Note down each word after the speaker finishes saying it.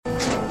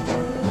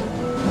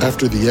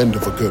After the end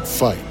of a good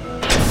fight,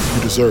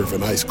 you deserve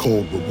an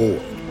ice-cold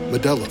reward.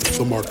 Modelo is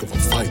the mark of a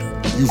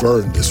fighter. You've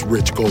earned this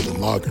rich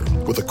golden lager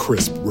with a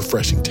crisp,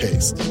 refreshing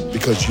taste.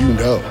 Because you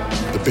know,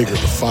 the bigger the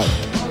fight,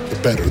 the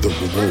better the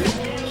reward.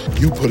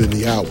 You put in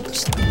the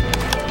hours,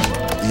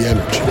 the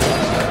energy,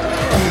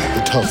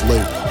 the tough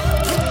labor.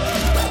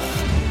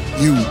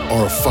 You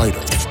are a fighter,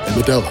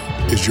 and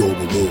Modelo is your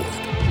reward.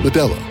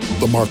 Modelo,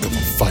 the mark of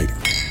a fighter.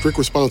 Drink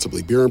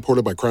responsibly. Beer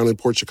imported by Crown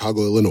Imports,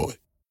 Chicago, Illinois.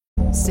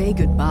 Say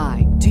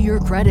goodbye to your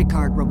credit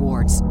card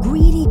rewards.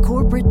 Greedy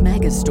corporate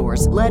mega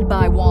stores, led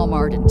by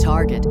Walmart and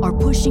Target, are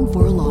pushing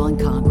for a law in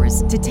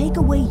Congress to take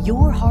away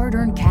your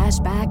hard-earned cash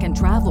back and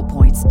travel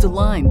points to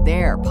line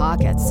their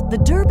pockets. The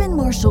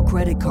Durbin-Marshall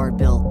credit card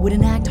bill would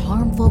enact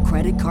harmful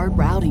credit card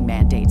routing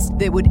mandates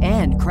that would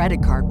end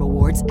credit card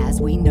rewards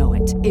as we know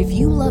it. If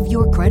you love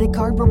your credit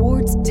card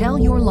rewards, tell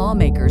your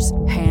lawmakers,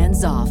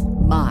 hands off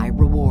my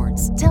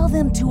rewards. Tell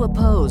them to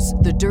oppose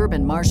the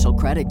Durbin-Marshall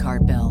credit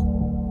card bill.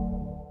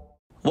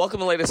 Welcome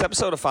to the latest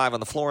episode of 5 on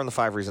the Floor on the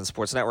 5 Reasons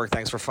Sports Network.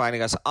 Thanks for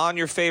finding us on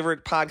your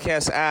favorite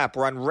podcast app.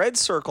 We're on Red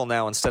Circle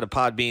now instead of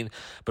Podbean,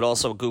 but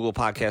also Google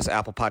Podcasts,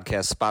 Apple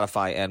Podcasts,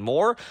 Spotify, and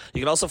more.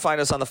 You can also find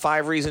us on the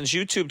 5 Reasons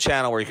YouTube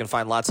channel, where you can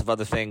find lots of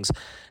other things,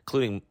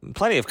 including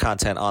plenty of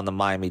content on the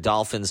Miami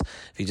Dolphins.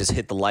 If you just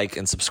hit the like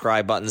and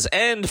subscribe buttons,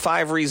 and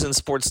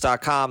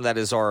 5reasonsports.com, that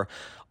is our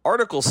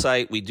article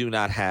site. We do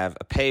not have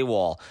a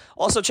paywall.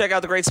 Also, check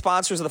out the great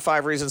sponsors of the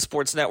 5 Reasons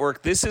Sports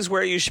Network. This is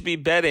where you should be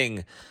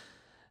betting.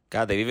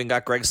 God, they've even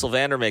got Greg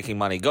Sylvander making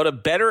money. Go to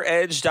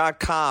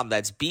betteredge.com.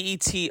 That's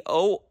bettor,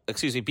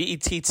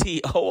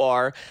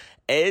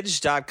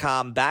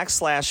 edge.com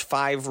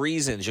 /5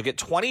 reasons. You'll get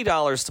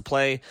 $20 to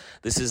play.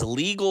 This is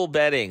legal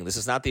betting. This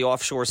is not the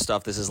offshore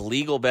stuff. This is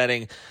legal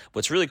betting.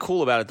 What's really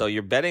cool about it, though,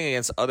 you're betting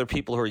against other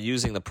people who are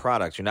using the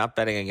product. You're not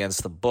betting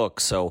against the book.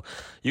 So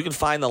you can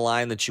find the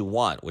line that you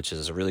want, which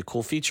is a really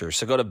cool feature.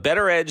 So go to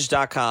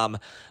betteredge.com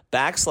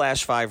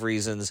 /5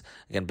 reasons.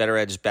 Again,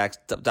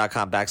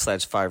 betteredge.com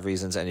 /5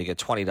 reasons, and you get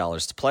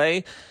 $20 to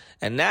play.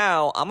 And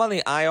now I'm on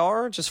the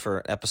IR just for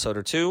an episode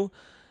or two.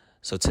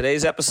 So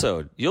today's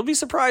episode, you'll be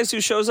surprised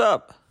who shows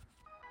up.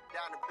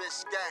 Down the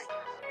Biscayne.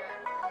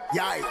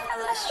 Yeah.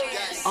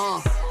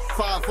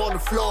 5 on the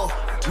floor,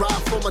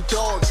 ride for my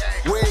dogs.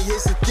 Where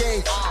here's the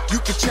thing, you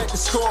can check the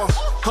score.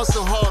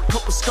 Hustle hard,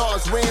 couple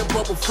scars, wearing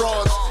rubber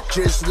frauds.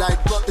 Just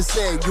like Butler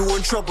said, you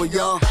in trouble,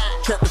 y'all.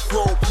 Kept the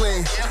floor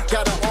playing,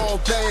 got it all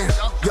banned.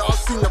 Y'all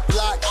seen the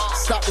block,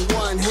 stop with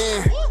one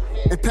hand.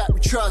 And Pat, we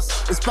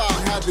trust, it's power,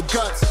 have the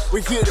guts.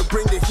 We're here to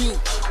bring the heat,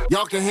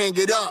 y'all can hang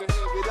it up.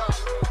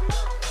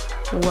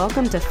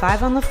 Welcome to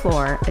 5 on the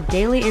Floor, a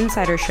daily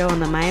insider show on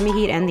the Miami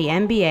Heat and the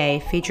NBA,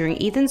 featuring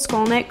Ethan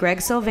Skolnick, Greg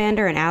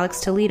Sylvander, and Alex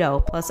Toledo,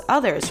 plus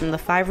others from the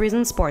 5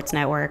 Reasons Sports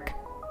Network.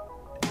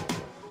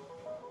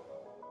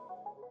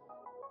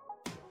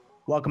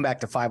 Welcome back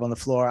to 5 on the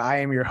Floor. I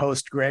am your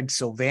host, Greg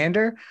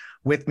Sylvander.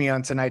 With me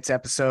on tonight's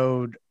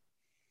episode,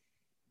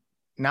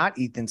 not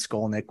Ethan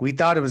Skolnick. We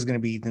thought it was going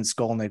to be Ethan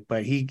Skolnick,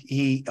 but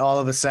he all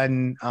of a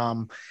sudden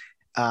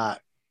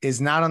is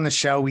not on the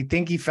show. We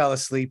think he fell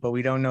asleep, but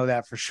we don't know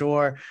that for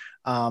sure.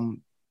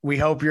 We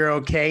hope you're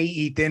okay,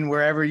 Ethan,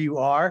 wherever you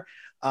are.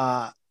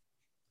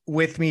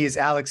 With me is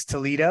Alex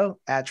Toledo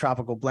at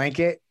Tropical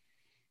Blanket.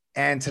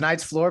 And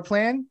tonight's floor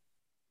plan,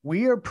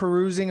 we are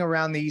perusing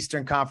around the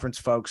Eastern Conference,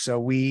 folks. So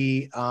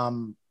we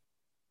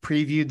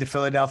previewed the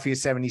Philadelphia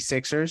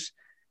 76ers.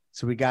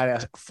 So we got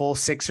a full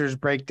Sixers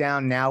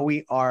breakdown. Now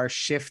we are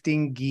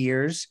shifting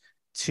gears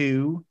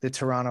to the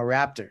Toronto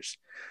Raptors.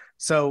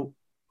 So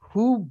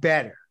who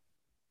better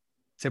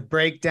to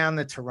break down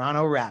the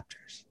Toronto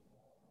Raptors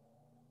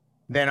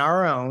than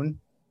our own?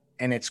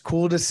 And it's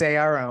cool to say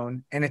our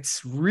own. And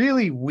it's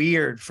really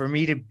weird for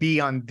me to be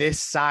on this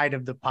side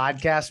of the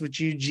podcast with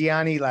you,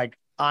 Gianni. Like,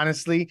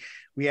 honestly,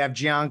 we have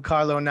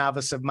Giancarlo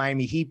Navas of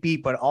Miami Heat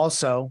Beat, but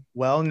also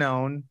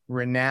well-known,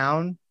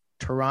 renowned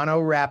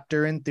Toronto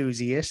Raptor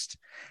enthusiast,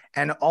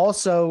 and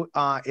also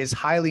is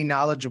highly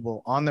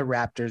knowledgeable on the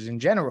Raptors in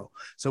general.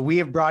 So we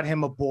have brought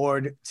him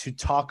aboard to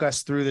talk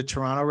us through the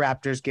Toronto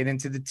Raptors, get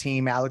into the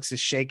team. Alex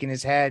is shaking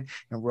his head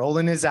and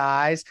rolling his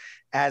eyes,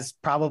 as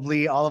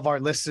probably all of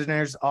our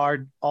listeners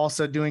are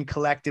also doing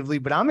collectively.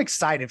 But I'm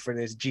excited for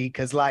this, G,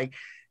 because like,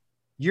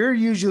 you're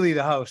usually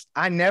the host.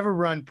 I never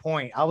run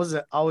point. I was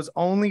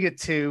only a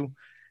 2.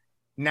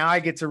 Now I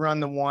get to run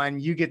the 1.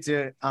 You get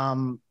to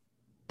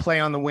play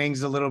on the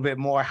wings a little bit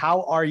more.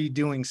 How are you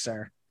doing,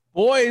 sir?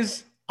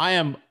 Boys, I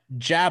am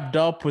jabbed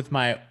up with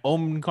my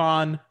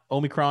Omicron,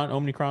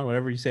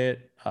 whatever you say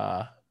it,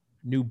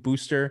 new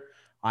booster.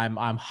 I'm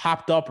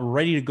hopped up,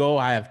 ready to go.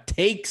 I have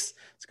takes.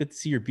 It's good to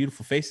see your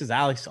beautiful faces.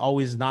 Alex,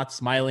 always not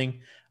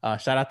smiling.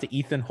 Shout out to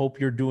Ethan. Hope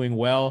you're doing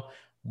well.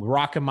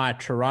 Rocking my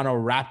Toronto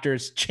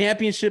Raptors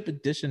championship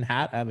edition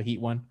hat. I have a Heat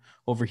one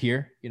over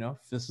here. You know,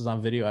 if this is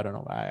on video, I don't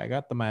know. I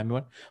got the Miami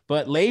one.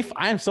 But Leif,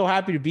 I am so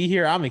happy to be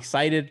here. I'm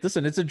excited.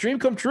 Listen, it's a dream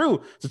come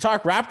true to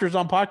talk Raptors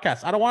on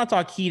podcast. I don't want to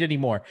talk Heat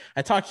anymore.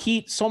 I talk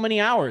Heat so many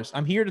hours.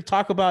 I'm here to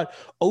talk about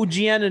OG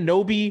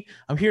Anunoby.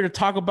 I'm here to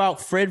talk about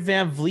Fred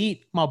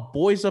VanVleet, my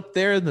boys up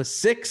there in the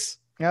 6.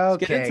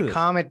 Okay,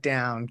 calm it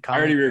down. I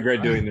already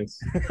regret doing this.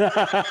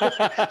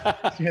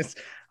 Just,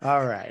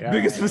 all right.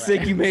 Biggest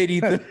mistake you made,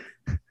 Ethan.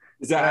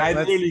 I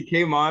literally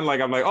came on like,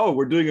 I'm like, oh,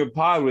 we're doing a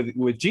pod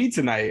with G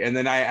tonight, and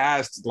then I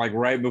asked like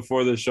right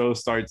before the show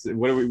starts,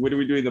 what are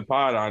we doing the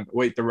pod on?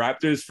 Wait, the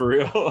Raptors for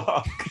real?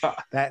 Oh,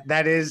 God.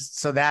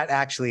 That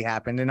actually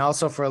happened. And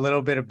also for a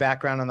little bit of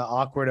background on the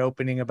awkward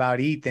opening about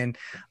Ethan,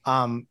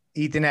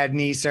 Ethan had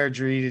knee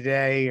surgery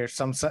today or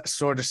some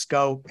sort of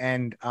scope,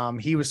 and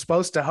he was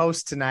supposed to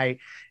host tonight,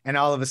 and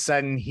all of a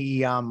sudden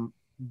he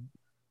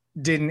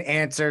didn't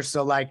answer.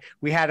 So like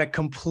we had a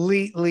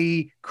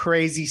completely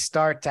crazy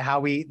start to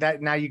how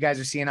now you guys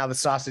are seeing how the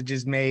sausage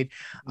is made.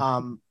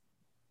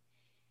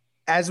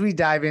 As we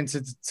dive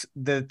into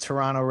the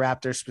Toronto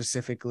Raptors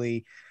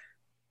specifically.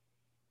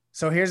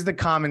 So here's the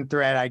common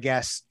thread, I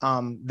guess,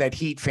 that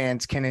Heat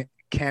fans can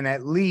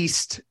at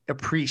least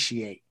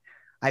appreciate.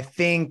 I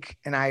think,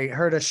 and I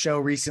heard a show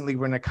recently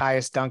where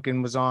Nekias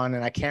Duncan was on,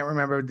 and I can't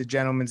remember the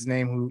gentleman's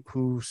name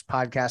whose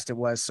podcast it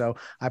was, so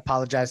I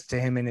apologize to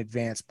him in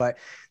advance. But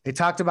they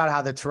talked about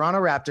how the Toronto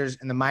Raptors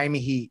and the Miami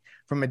Heat,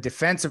 from a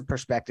defensive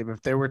perspective,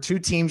 if there were two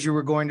teams you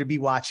were going to be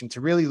watching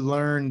to really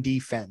learn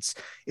defense,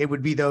 it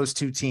would be those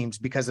two teams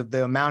because of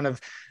the amount of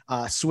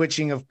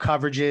switching of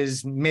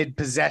coverages,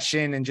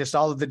 mid-possession, and just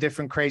all of the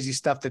different crazy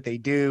stuff that they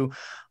do.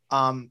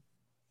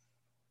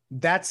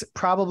 That's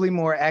probably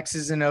more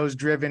X's and O's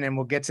driven, and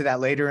we'll get to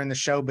that later in the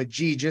show. But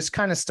G, just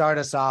kind of start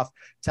us off.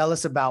 Tell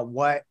us about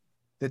what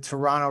the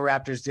Toronto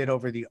Raptors did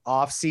over the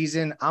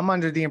offseason. I'm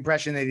under the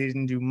impression they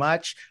didn't do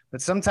much,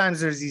 but sometimes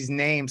there's these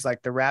names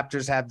like the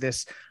Raptors have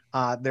this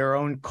their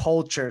own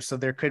culture. So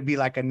there could be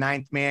like a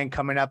ninth man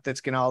coming up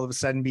that's going to all of a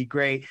sudden be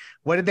great.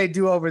 What did they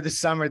do over the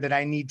summer that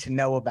I need to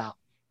know about?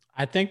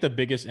 I think the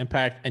biggest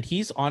impact, and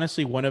he's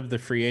honestly one of the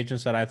free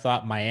agents that I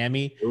thought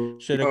Miami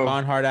should have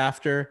gone hard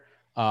after.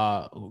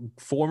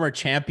 Former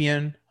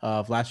champion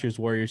of last year's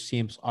Warriors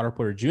teams, Otto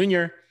Porter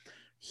Jr.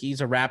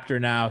 He's a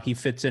Raptor now. He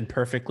fits in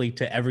perfectly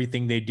to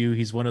everything they do.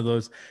 He's one of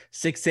those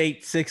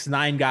 6'8",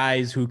 6'9"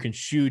 guys who can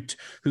shoot,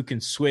 who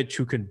can switch,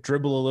 who can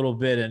dribble a little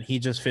bit, and he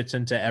just fits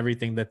into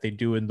everything that they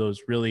do in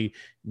those really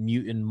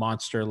mutant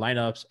monster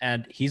lineups.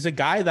 And he's a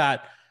guy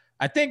that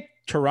I think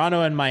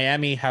Toronto and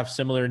Miami have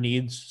similar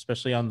needs,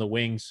 especially on the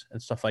wings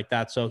and stuff like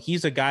that. So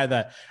he's a guy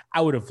that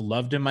I would have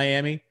loved in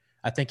Miami.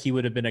 I think he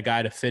would have been a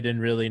guy to fit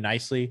in really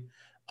nicely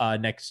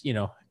next,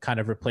 kind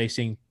of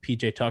replacing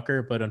PJ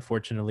Tucker. But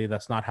unfortunately,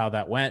 that's not how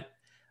that went.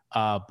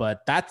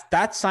 But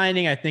that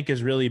signing, I think,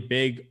 is really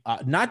big.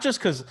 Not just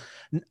because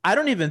I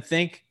don't even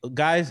think,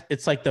 guys,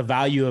 it's like the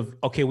value of,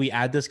 okay, we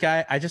add this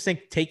guy. I just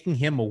think taking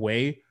him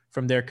away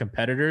from their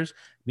competitors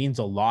means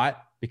a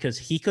lot because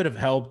he could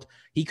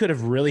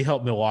have really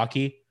helped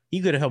Milwaukee.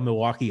 He could have helped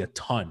Milwaukee a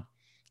ton.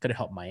 Could have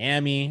helped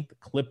Miami, the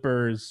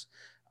Clippers,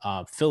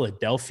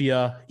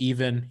 Philadelphia,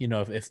 even,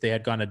 if they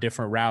had gone a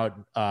different route,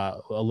 a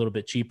little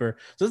bit cheaper.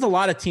 So there's a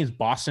lot of teams.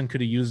 Boston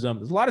could have used them.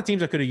 There's a lot of teams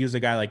that could have used a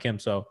guy like him.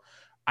 So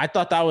I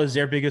thought that was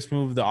their biggest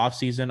move of the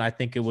offseason. I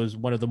think it was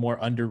one of the more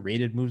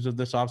underrated moves of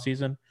this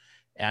offseason.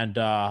 And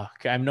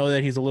I know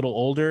that he's a little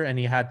older and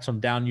he had some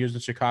down years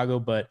in Chicago,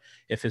 but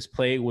if his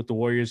play with the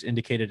Warriors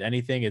indicated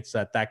anything, it's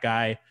that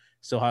guy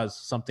still has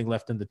something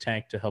left in the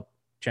tank to help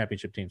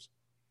championship teams.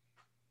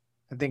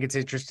 I think it's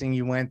interesting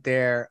you went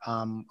there.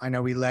 I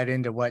know we led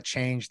into what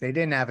changed. They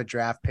didn't have a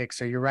draft pick.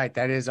 So you're right.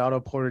 That is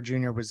Otto Porter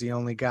Jr. was the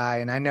only guy.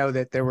 And I know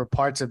that there were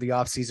parts of the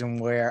offseason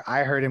where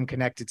I heard him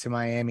connected to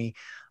Miami.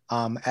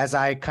 As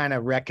I kind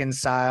of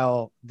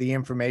reconcile the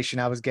information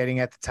I was getting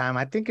at the time,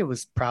 I think it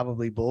was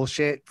probably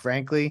bullshit,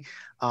 frankly.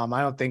 I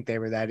don't think they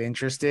were that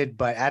interested.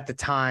 But at the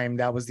time,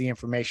 that was the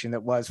information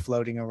that was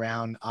floating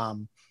around.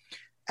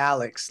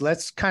 Alex,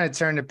 let's kind of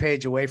turn the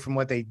page away from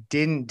what they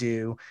didn't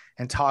do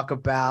and talk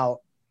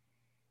about,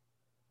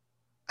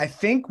 I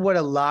think what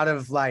a lot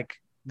of like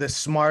the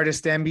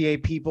smartest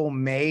NBA people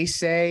may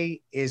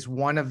say is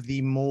one of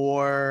the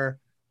more,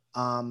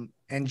 and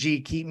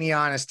G, keep me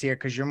honest here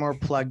because you're more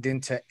plugged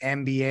into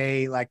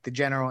NBA, like the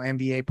general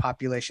NBA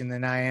population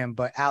than I am.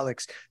 But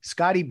Alex,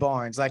 Scotty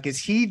Barnes, like, is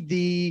he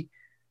the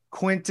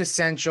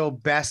quintessential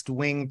best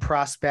wing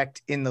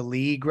prospect in the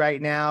league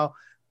right now?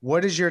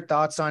 What is your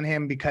thoughts on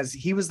him? Because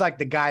he was like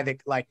the guy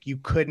that like you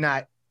could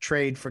not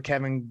trade for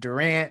Kevin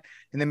Durant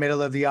in the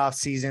middle of the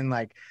offseason.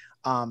 Like,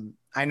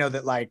 I know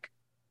that like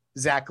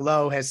Zach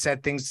Lowe has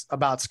said things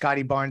about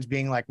Scotty Barnes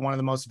being like one of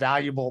the most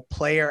valuable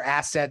player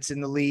assets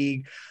in the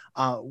league.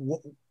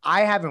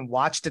 I haven't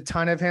watched a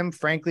ton of him,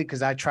 frankly,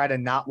 because I try to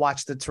not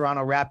watch the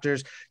Toronto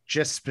Raptors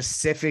just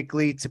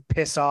specifically to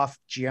piss off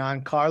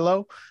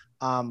Giancarlo.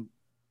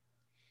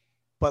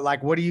 But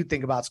like, what do you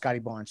think about Scotty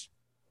Barnes?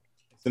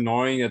 It's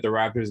annoying that the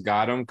Raptors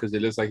got him because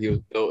it looks like he was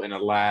built in a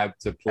lab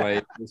to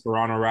play the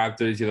Toronto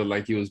Raptors. He looked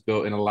like he was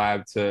built in a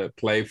lab to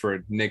play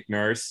for Nick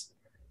Nurse.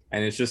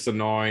 and it's just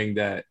annoying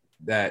that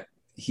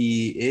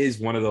he is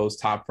one of those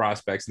top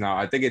prospects now.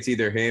 I think it's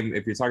either him.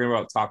 If you're talking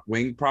about top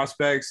wing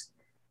prospects,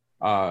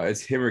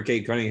 it's him or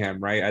Cade Cunningham,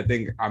 right? I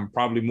think I'm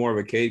probably more of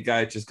a Cade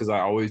guy just because I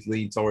always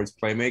lean towards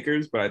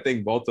playmakers, but I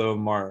think both of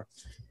them are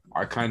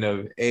kind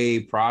of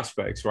A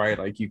prospects, right?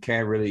 Like you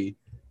can't really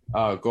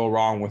go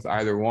wrong with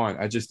either one.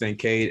 I just think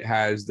Cade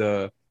has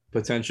the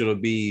potential to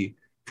be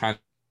kind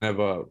of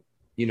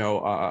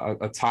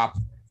a top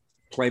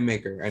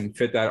playmaker and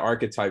fit that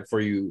archetype for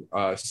you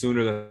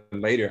sooner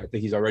than later. I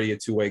think he's already a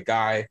two-way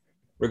guy.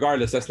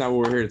 Regardless, that's not what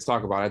we're here to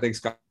talk about. I think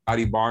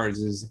Scotty Barnes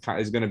is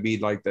going to be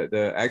like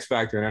the X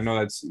factor. And I know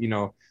that's,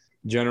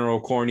 general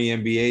corny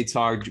NBA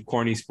talk,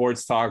 corny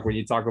sports talk when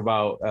you talk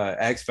about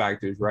X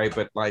factors, right?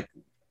 But like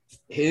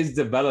his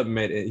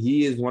development,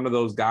 he is one of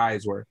those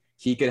guys where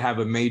he could have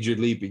a major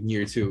leap in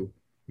year 2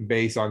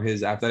 based on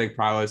his athletic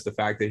prowess, the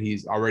fact that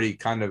he's already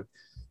kind of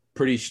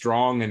pretty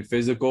strong and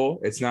physical.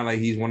 It's not like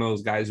he's one of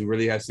those guys who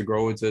really has to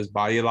grow into his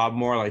body a lot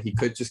more. Like he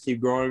could just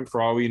keep growing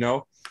for all we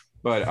know.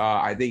 But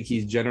I think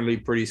he's generally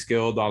pretty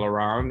skilled all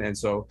around. And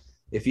so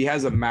if he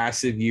has a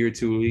massive year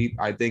 2 leap,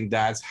 I think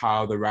that's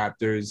how the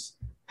Raptors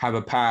have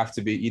a path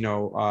to be,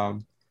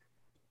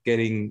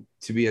 getting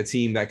to be a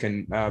team that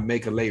can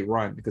make a late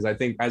run. Because I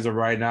think as of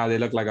right now, they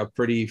look like a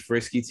pretty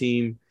frisky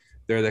team.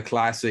 They're the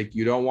classic,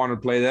 you don't want to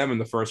play them in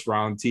the first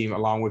round team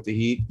along with the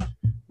Heat.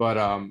 But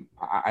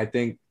I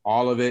think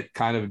all of it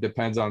kind of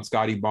depends on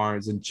Scotty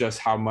Barnes and just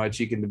how much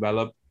he can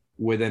develop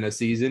within a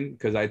season.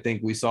 Because I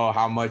think we saw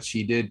how much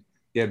he did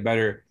get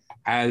better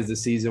as the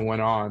season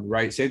went on,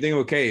 right? Same thing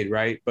with Cade,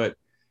 right? But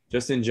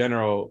just in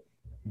general,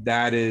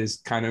 that is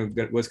kind of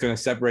what's going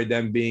to separate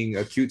them being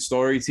a cute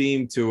story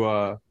team to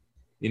a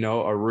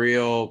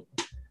real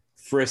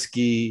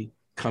frisky,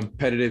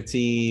 competitive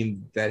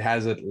team that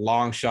has a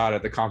long shot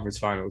at the conference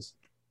finals.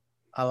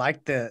 I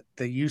like the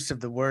use of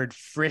the word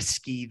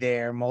frisky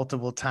there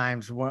multiple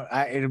times.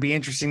 It'll be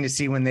interesting to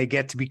see when they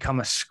get to become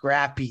a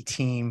scrappy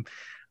team.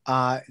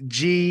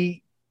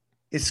 Is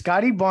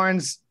Scotty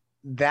Barnes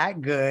that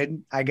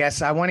good? I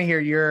guess I want to hear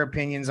your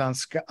opinions on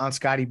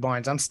Scotty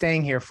Barnes. I'm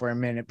staying here for a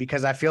minute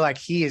because I feel like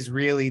he is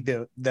really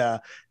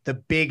the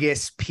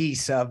biggest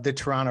piece of the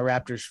Toronto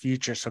Raptors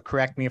future. So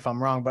correct me if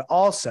I'm wrong, but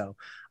also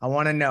I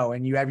want to know,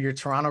 and you have your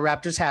Toronto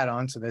Raptors hat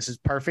on, so this is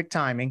perfect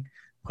timing.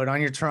 Put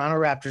on your Toronto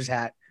Raptors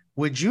hat.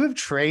 Would you have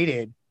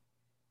traded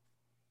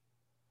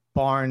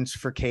Barnes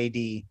for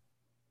KD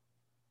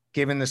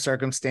given the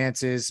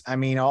circumstances? I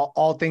mean,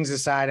 all things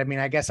aside, I mean,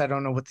 I guess I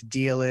don't know what the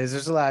deal is.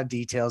 There's a lot of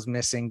details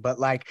missing, but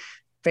like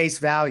face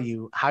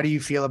value, how do you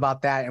feel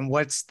about that? And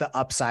what's the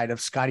upside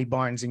of Scotty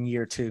Barnes in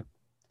year 2?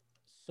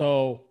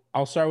 So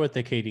I'll start with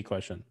the KD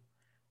question.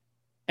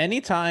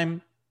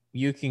 Anytime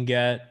you can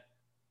get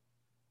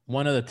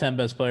one of the 10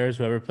 best players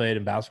who ever played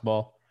in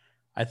basketball,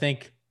 I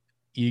think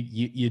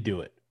you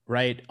do it,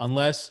 right?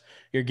 Unless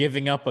you're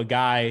giving up a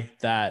guy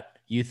that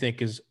you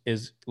think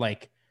is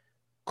like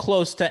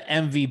close to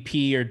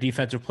MVP or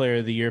defensive player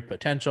of the year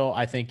potential,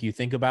 I think you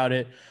think about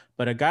it.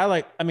 But a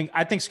guy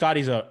I think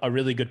Scotty's a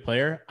really good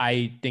player.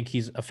 I think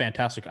he's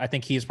I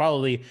think he's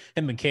probably,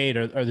 him and Cade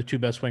are the 2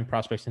 best wing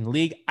prospects in the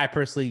league. I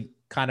personally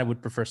kind of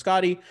would prefer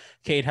Scotty.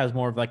 Cade has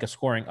more of like a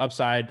scoring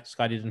upside.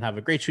 Scotty didn't have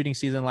a great shooting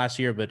season last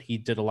year, but he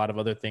did a lot of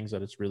other things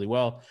that it's really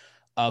well.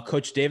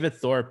 Coach David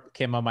Thorpe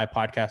came on my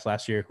podcast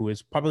last year, who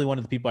is probably one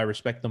of the people I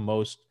respect the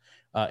most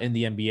in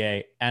the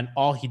NBA. And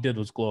all he did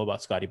was glow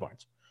about Scotty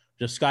Barnes.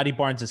 Just Scotty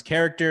Barnes'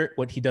 character,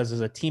 what he does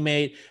as a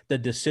teammate, the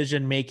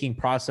decision-making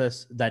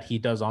process that he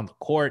does on the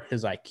court,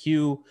 his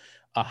IQ,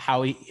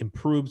 how he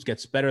improves,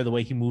 gets better, the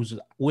way he moves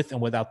with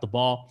and without the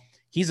ball.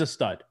 He's a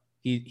stud.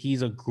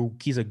 He's a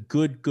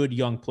good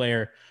young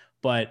player.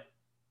 But,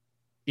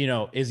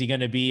 is he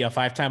going to be a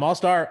 5-time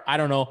All-Star? I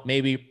don't know.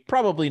 Maybe,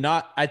 probably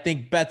not. I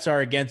think bets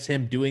are against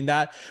him doing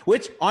that,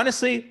 which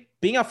honestly,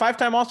 being a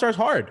 5-time All-Star is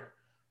hard.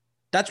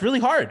 That's really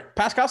hard.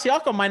 Pascal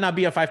Siakam might not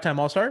be a 5-time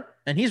All-Star,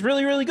 and he's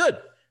really, really good.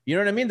 You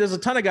know what I mean? There's a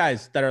ton of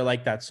guys that are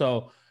like that.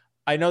 So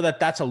I know that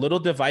that's a little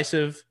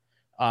divisive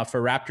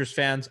for Raptors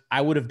fans.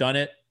 I would have done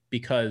it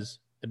because,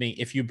 I mean,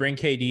 if you bring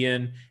KD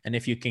in and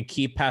if you can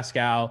keep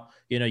Pascal,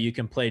 you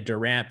can play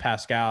Durant,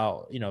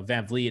 Pascal,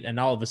 Van Vliet, and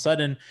all of a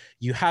sudden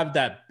you have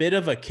that bit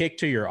of a kick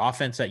to your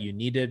offense that you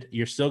needed.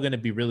 You're still going to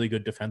be really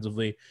good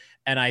defensively.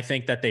 And I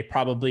think that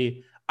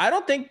I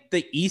don't think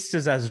the East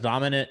is as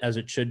dominant as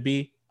it should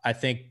be. I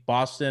think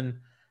Boston,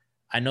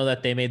 I know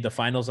that they made the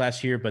finals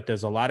last year, but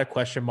there's a lot of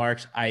question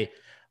marks. I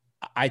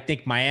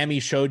think Miami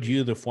showed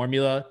you the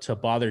formula to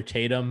bother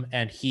Tatum,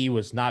 and he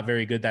was not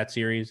very good that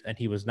series, and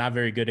he was not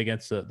very good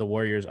against the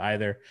Warriors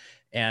either.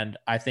 And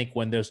I think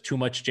when there's too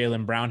much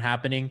Jaylen Brown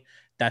happening,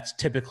 that's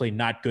typically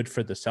not good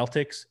for the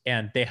Celtics.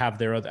 And they have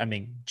their other,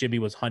 Jimmy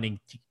was hunting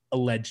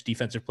alleged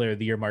defensive player of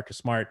the year, Marcus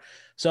Smart.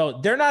 So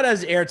they're not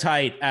as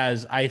airtight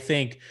as I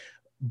think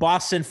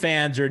Boston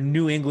fans or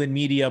New England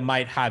media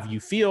might have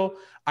you feel.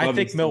 I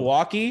think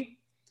Milwaukee's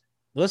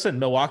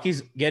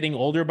getting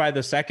older by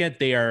the second.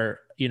 They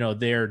are,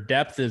 their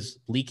depth is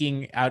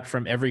leaking out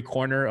from every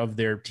corner of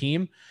their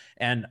team.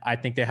 And I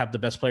think they have the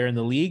best player in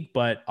the league,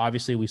 but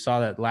obviously we saw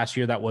that last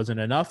year that wasn't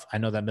enough. I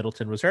know that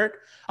Middleton was hurt.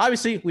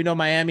 Obviously, we know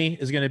Miami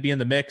is going to be in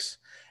the mix,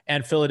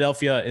 and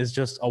Philadelphia is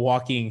just a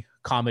walking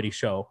comedy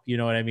show. You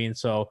know what I mean?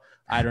 So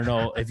I don't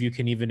know if you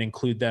can even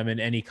include them in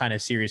any kind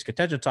of serious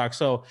contention talk.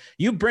 So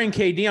you bring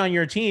KD on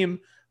your team,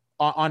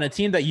 on a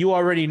team that you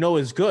already know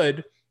is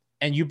good,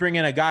 and you bring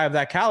in a guy of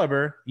that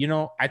caliber,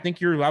 I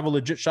think you have a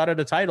legit shot at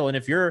a title. And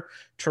if you're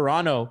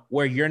Toronto,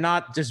 where you're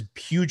not just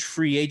huge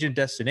free agent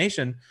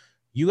destination,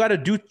 you got to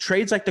do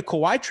trades like the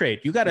Kawhi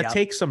trade. You got to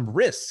take some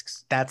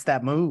risks. That's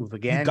that move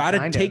again. You got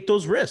to take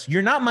those risks.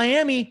 You're not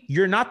Miami.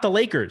 You're not the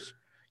Lakers.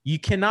 You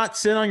cannot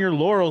sit on your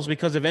laurels,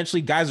 because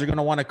eventually guys are going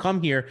to want to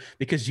come here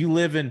because you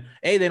live in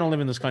they don't live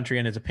in this country,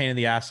 and it's a pain in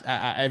the ass.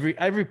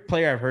 Every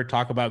player I've heard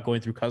talk about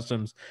going through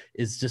customs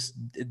is just,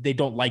 they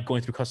don't like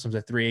going through customs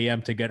at 3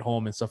 a.m. to get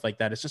home and stuff like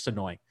that. It's just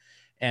annoying.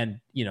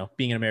 And,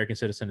 being an American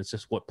citizen, it's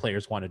just what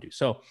players want to do.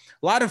 So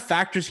a lot of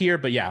factors here,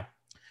 but yeah.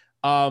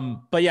 I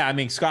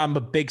mean, I'm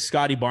a big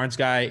Scotty Barnes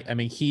guy. I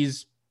mean,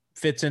 he's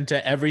fits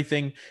into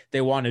everything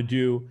they want to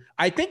do.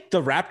 I think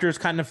the Raptors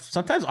kind of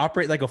sometimes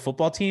operate like a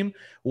football team,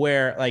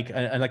 where like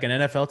an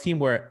NFL team,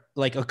 where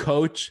like a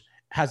coach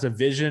has a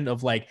vision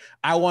of like,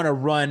 I want to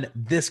run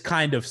this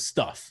kind of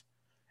stuff,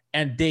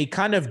 and they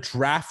kind of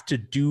draft to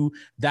do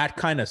that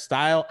kind of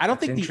style. I don't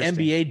think the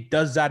NBA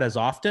does that as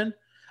often,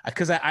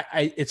 because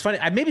it's funny.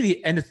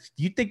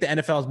 You think the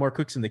NFL is more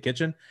cooks in the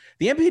kitchen.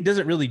 The NBA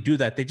doesn't really do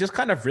that. They just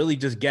kind of really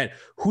just get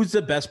who's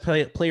the best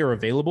player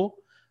available.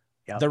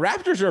 Yep. The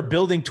Raptors are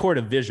building toward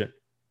a vision,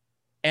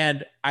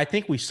 and I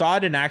think we saw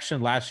it in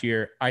action last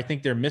year. I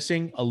think they're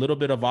missing a little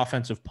bit of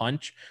offensive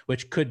punch,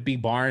 which could be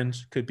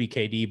Barnes, could be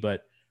KD,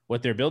 but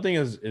what they're building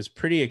is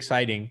pretty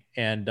exciting.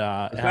 And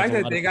the fact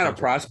that they got a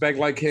prospect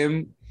like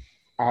him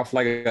off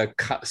like a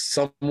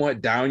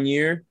somewhat down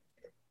year,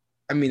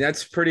 I mean,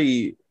 that's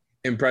pretty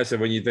impressive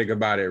when you think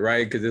about it,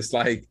 right? Because it's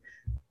like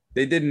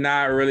they did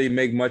not really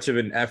make much of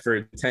an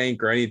effort to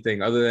tank or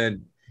anything, other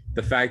than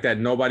the fact that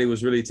nobody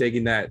was really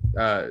taking that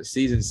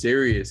season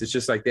serious. It's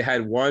just like they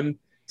had one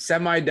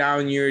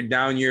semi-down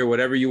year,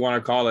 whatever you want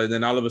to call it. And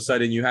then all of a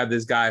sudden you have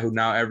this guy who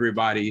now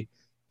everybody,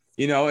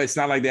 it's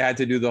not like they had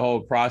to do the whole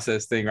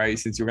process thing, right?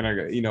 Since you're going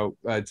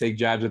to, take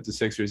jabs at the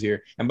Sixers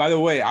here. And by the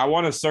way, I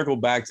want to circle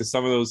back to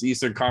some of those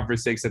Eastern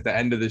Conference takes at the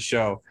end of the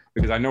show,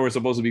 because I know we're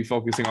supposed to be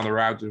focusing on the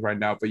Raptors right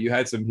now, but you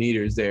had some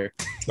heaters there.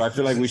 So I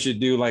feel like we should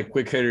do like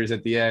quick hitters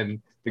at the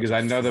end, because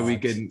I know that we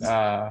can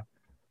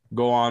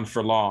go on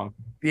for long.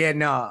 Yeah,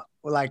 no,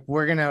 like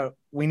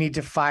we need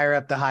to fire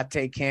up the hot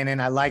take cannon.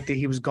 I like that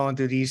he was going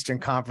through the Eastern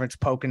Conference,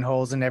 poking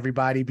holes in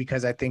everybody,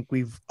 because I think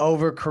we've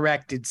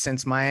overcorrected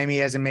since Miami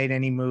hasn't made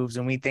any moves,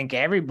 and we think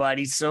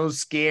everybody's so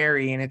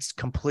scary, and it's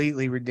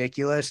completely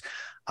ridiculous.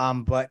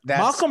 But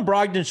Malcolm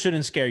Brogdon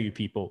shouldn't scare you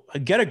people.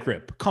 Get a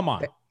grip. Come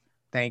on.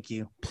 Thank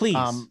you. Please.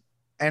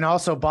 And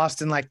also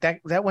Boston, like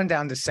that went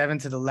down to 7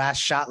 to the last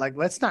shot. Like,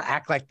 let's not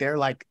act like they're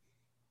like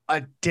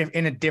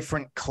in a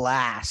different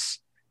class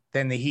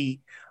than the Heat.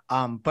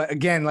 But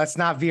again, let's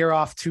not veer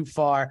off too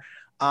far.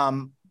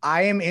 I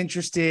am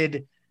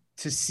interested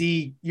to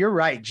see, you're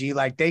right, G,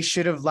 like they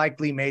should have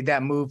likely made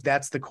that move.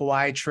 That's the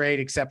Kawhi trade,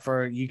 except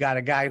for you got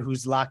a guy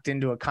who's locked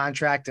into a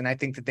contract. And I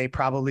think that they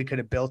probably could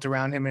have built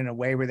around him in a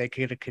way where they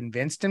could have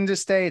convinced him to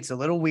stay. It's a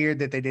little weird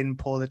that they didn't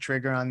pull the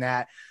trigger on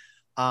that.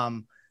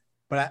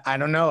 But I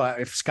don't know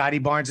if Scotty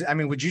Barnes, I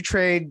mean, would you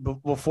trade,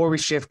 before we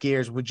shift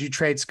gears, would you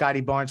trade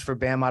Scotty Barnes for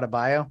Bam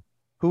Adebayo?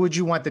 Who would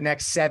you want the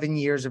next 7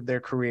 years of their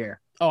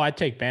career? Oh, I'd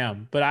take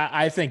Bam, but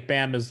I think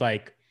Bam is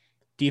like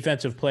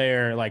defensive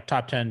player, like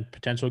top 10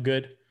 potential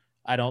good.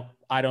 I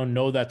don't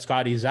know that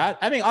Scotty's that.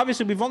 I mean,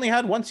 obviously we've only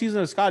had one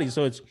season of Scotty,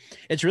 so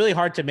it's really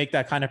hard to make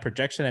that kind of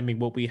projection. I mean,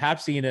 what we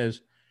have seen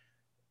is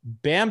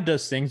Bam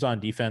does things on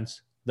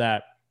defense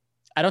that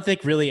I don't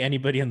think really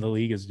anybody in the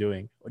league is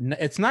doing.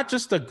 It's not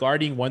just the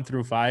guarding 1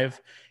 through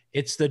 5.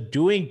 It's the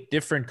doing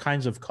different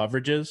kinds of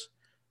coverages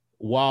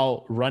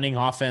while running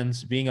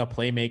offense, being a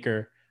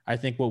playmaker. I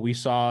think what we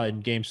saw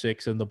in Game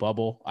 6 in the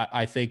bubble,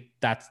 I think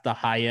that's the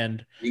high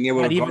end.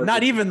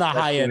 Not even the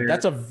high end.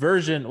 That's a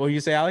version. What do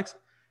you say, Alex?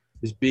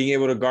 Just being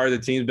able to guard the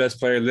team's best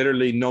player,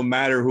 literally no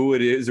matter who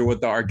it is or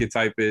what the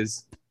archetype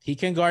is. He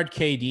can guard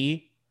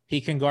KD.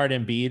 He can guard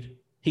Embiid.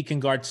 He can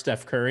guard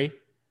Steph Curry.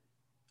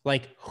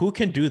 Like, who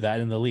can do that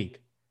in the league?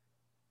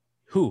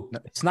 Who?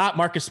 It's not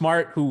Marcus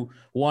Smart, who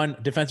won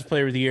Defensive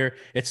Player of the Year.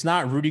 It's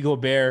not Rudy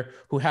Gobert,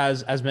 who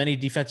has as many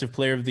Defensive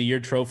Player of the Year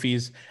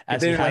trophies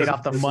as he has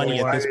off the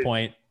money at this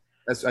point.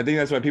 I think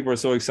that's why people are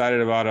so excited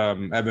about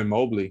Evan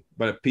Mobley.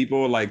 But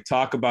people like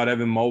talk about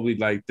Evan Mobley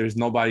like there's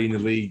nobody in the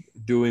league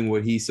doing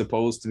what he's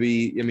supposed to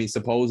be. I mean,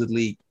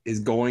 supposedly is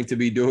going to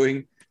be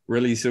doing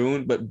really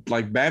soon. But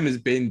like Bam has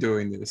been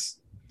doing this.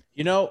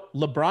 You know,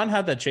 LeBron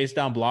had that chase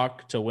down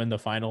block to win the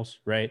finals,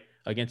 right,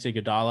 against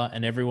Iguodala,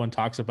 and everyone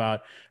talks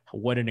about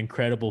what an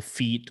incredible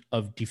feat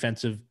of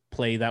defensive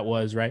play that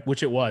was, right?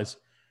 Which it was.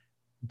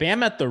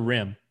 Bam at the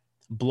rim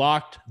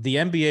blocked the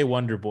NBA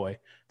Wonder Boy,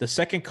 the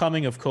second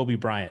coming of Kobe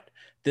Bryant,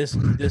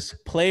 this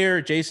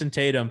player, Jason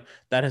Tatum,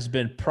 that has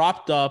been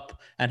propped up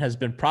and has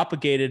been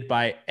propagated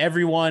by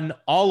everyone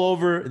all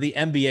over the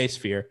NBA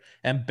sphere.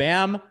 And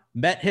Bam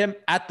met him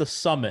at the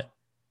summit,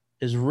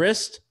 his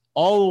wrist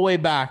all the way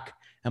back,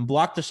 and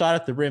blocked the shot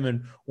at the rim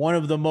in one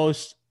of the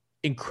most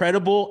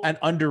incredible and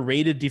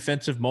underrated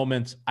defensive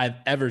moments I've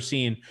ever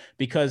seen.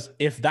 Because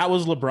if that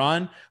was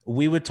LeBron,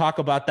 we would talk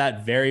about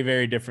that very,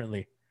 very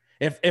differently.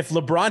 If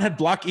LeBron had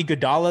blocked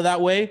Iguodala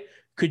that way,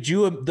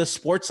 the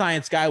sports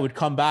science guy would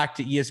come back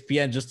to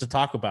ESPN just to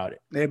talk about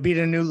it. It'd be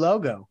the new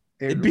logo.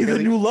 It'd be the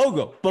new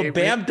logo. But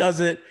Bam does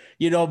it.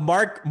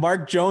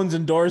 Mark Jones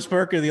and Doris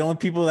Burke are the only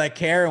people that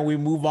care, and we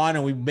move on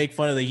and we make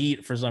fun of the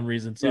Heat for some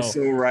reason. So you're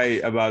so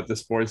right about the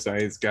sports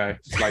science guy.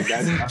 Like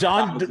that's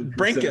John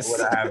Brinkus.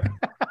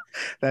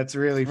 That's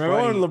really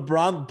Remember funny. when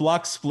LeBron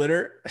blocked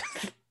Splitter?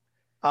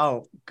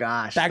 Oh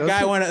gosh, that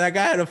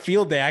guy had a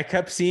field day. I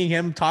kept seeing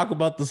him talk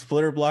about the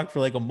Splitter block for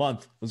like a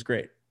month. It was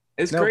great.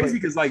 It's crazy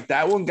because like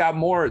that one got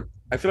more.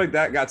 I feel like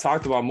that got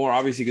talked about more,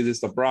 obviously, because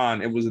it's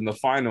LeBron. It was in the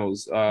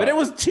finals. But it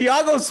was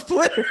Thiago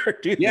Splitter,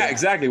 dude. Yeah,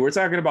 exactly. We're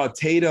talking about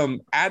Tatum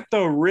at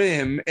the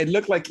rim. It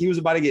looked like he was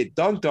about to get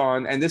dunked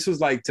on, and this was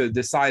like to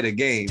decide a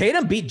game.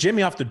 Tatum beat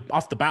Jimmy off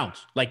the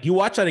bounce. Like, you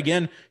watch that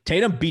again,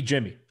 Tatum beat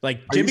Jimmy.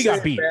 Like, Jimmy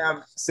got beat.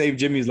 Bam saved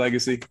Jimmy's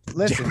legacy.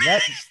 Listen,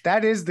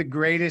 that is the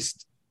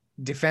greatest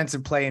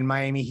defensive play in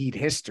Miami Heat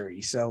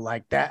history. So,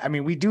 like that, I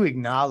mean, we do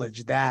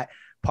acknowledge that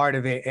part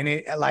of it. And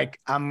it, like,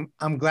 I'm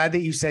glad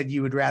that you said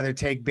you would rather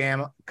take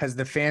Bam, because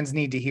the fans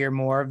need to hear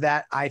more of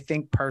that, I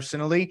think,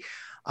 personally,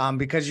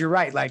 because you're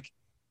right. Like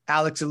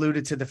Alex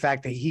alluded to the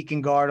fact that he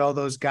can guard all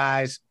those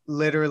guys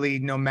literally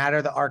no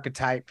matter the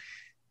archetype.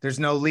 There's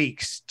no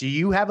leaks. Do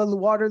you have a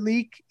water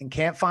leak and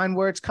can't find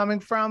where it's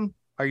coming from?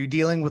 Are you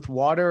dealing with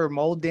water or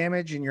mold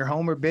damage in your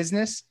home or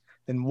business?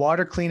 Then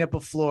Water Cleanup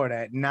of Florida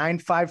at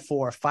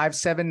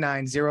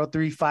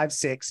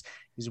 954-579-0356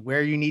 is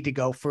where you need to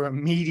go for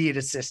immediate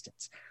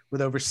assistance.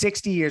 With over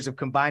 60 years of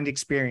combined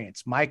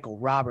experience, Michael,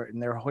 Robert,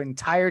 and their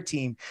entire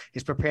team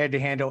is prepared to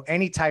handle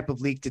any type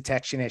of leak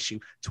detection issue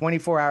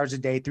 24 hours a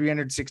day,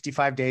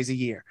 365 days a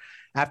year.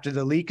 After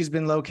the leak has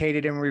been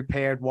located and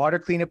repaired, Water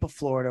Cleanup of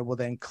Florida will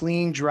then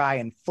clean, dry,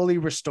 and fully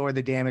restore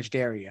the damaged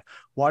area.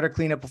 Water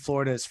Cleanup of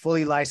Florida is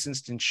fully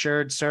licensed,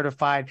 insured,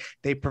 certified.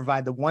 They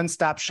provide the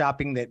one-stop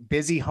shopping that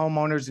busy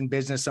homeowners and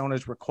business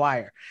owners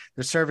require.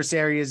 Their service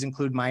areas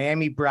include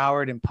Miami,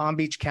 Broward, and Palm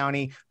Beach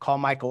County. Call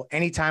Michael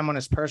anytime on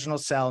his personal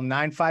cell,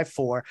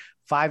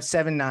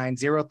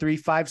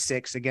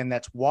 954-579-0356. Again,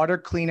 that's Water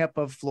Cleanup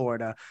of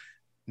Florida,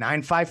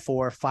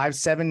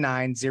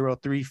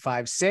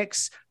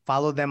 954-579-0356.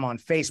 Follow them on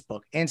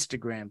Facebook,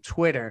 Instagram,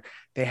 Twitter.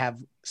 They have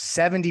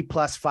 70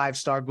 plus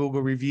 5-star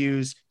Google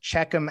reviews.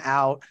 Check them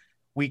out.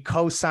 We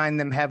co-sign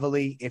them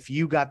heavily. If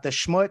you got the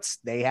schmutz,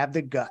 they have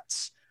the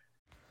guts.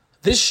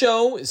 This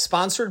show is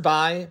sponsored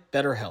by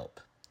BetterHelp.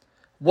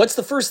 What's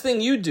the first thing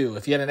you do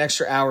if you had an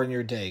extra hour in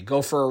your day?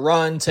 Go for a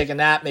run, take a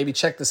nap, maybe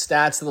check the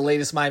stats of the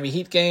latest Miami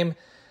Heat game?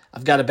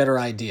 I've got a better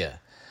idea.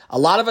 A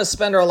lot of us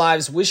spend our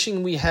lives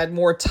wishing we had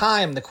more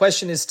time. The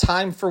question is,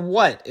 time for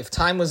what? If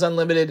time was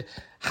unlimited,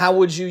 how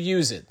would you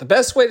use it? The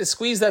best way to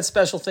squeeze that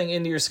special thing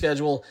into your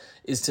schedule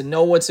is to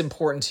know what's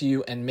important to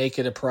you and make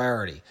it a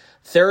priority.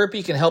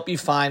 Therapy can help you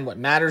find what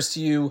matters to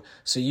you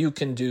so you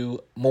can do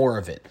more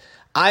of it.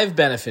 I've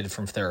benefited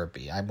from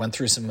therapy. I went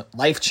through some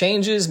life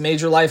changes,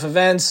 major life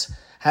events,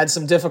 had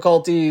some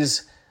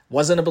difficulties,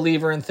 wasn't a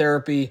believer in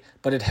therapy,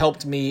 but it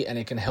helped me and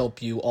it can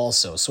help you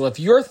also. So if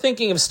you're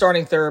thinking of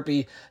starting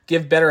therapy,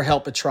 give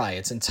BetterHelp a try.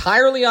 It's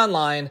entirely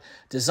online,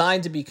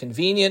 designed to be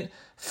convenient,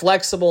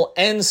 flexible,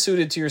 and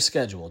suited to your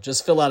schedule.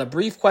 Just fill out a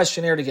brief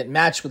questionnaire to get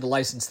matched with a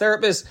licensed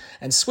therapist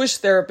and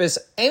switch therapists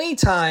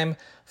anytime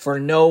for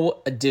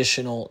no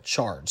additional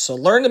charge. So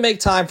learn to make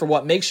time for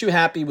what makes you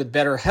happy with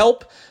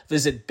BetterHelp.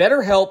 Visit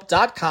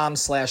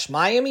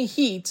BetterHelp.com/Miami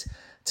Heat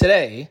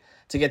today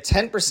to get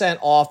 10%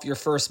 off your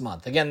first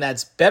month. Again,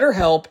 that's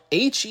BetterHelp,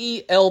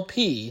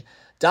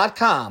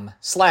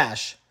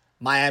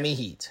 HELP.com/Miami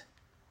Heat.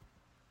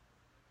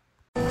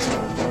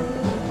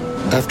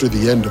 After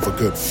the end of a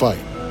good fight,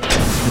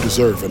 you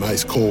deserve an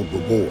ice-cold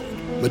reward.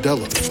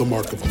 Modelo is the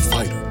mark of a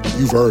fighter.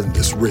 You've earned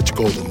this rich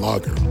golden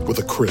lager with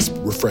a crisp,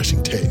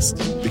 refreshing taste.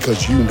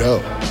 Because you know,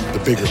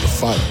 the bigger the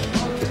fight,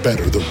 the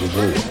better the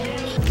reward.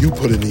 You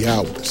put in the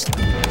hours,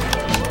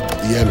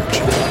 the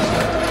energy,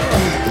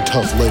 the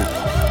tough labor.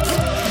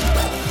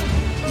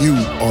 You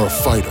are a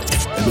fighter,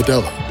 and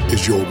Modelo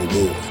is your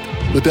reward.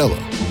 Modelo,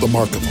 the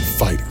mark of a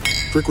fighter.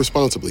 Drink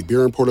responsibly.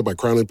 Beer imported by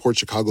Crown Imports,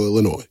 Chicago,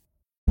 Illinois.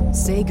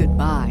 Say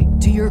goodbye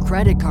to your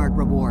credit card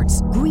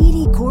rewards.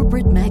 Greedy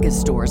corporate mega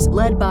stores,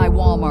 led by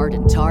Walmart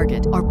and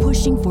Target, are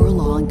pushing for a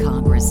law in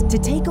Congress to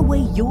take away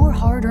your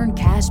hard-earned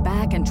cash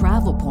back and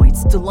travel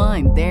points to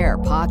line their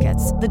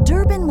pockets. The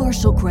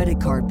Durbin-Marshall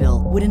credit card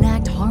bill would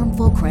enact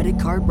harmful credit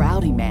card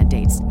routing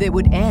mandates that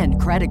would end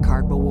credit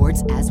card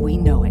rewards as we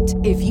know it.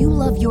 If you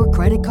love your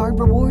credit card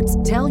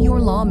rewards, tell your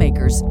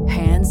lawmakers,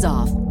 hands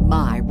off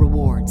my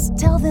rewards.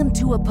 Tell them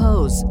to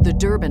oppose the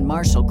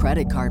Durbin-Marshall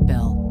credit card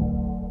bill.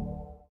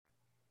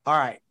 All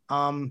right.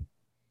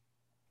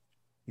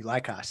 You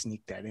like how I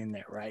sneak that in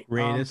there, right?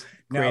 Greatest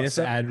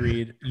ad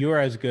read. You are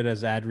as good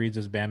as ad reads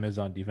as Bam is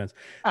on defense.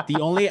 The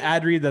only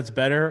ad read that's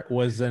better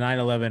was the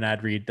 9/11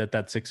 ad read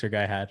that Sixer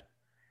guy had.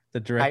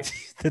 The direct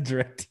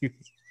TV.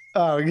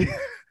 Oh, yeah.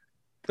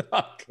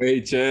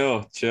 Wait,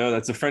 chill.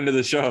 That's a friend of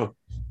the show.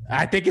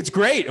 I think it's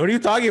great. What are you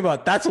talking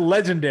about? That's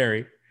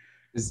legendary.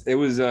 It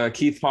was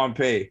Keith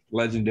Pompey,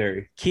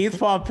 legendary. Keith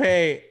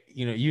Pompey.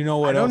 You know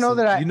what? I don't else know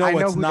that you know I know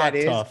what's who not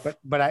that tough. is,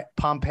 but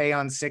Pompey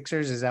on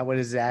Sixers, is that what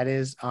his ad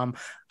is?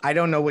 I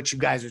don't know what you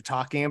guys are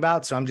talking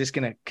about, so I'm just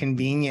gonna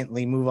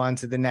conveniently move on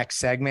to the next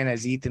segment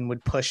as Ethan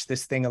would push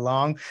this thing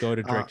along. Go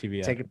to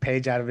DirecTV. Take a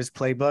page out of his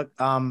playbook.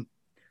 I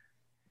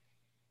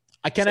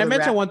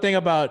mention one thing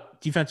about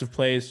defensive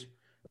plays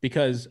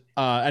because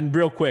and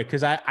real quick,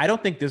 because I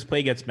don't think this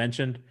play gets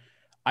mentioned.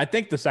 I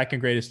think the second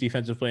greatest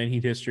defensive play in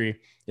Heat history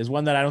is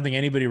one that I don't think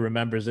anybody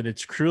remembers, and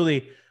it's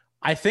truly,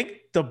 I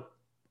think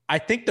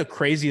the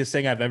craziest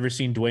thing I've ever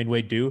seen Dwayne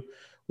Wade do,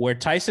 where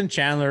Tyson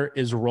Chandler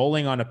is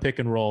rolling on a pick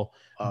and roll.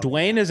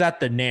 Dwayne is at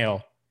the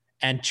nail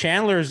and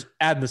Chandler's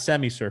at the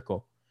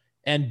semicircle.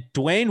 And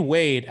Dwayne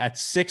Wade at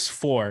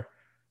 6'4"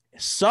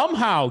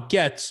 somehow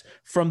gets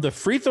from the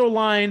free throw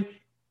line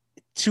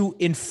to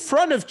in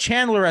front of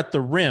Chandler at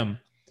the rim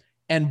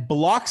and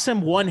blocks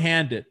him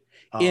one-handed.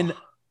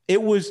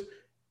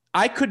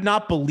 I could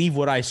not believe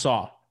what I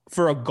saw.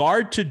 For a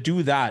guard to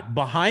do that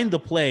behind the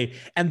play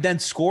and then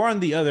score on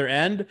the other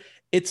end,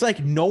 it's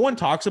like no one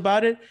talks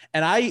about it.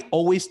 And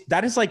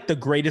that is like the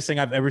greatest thing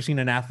I've ever seen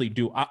an athlete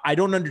do. I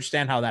don't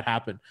understand how that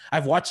happened.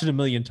 I've watched it a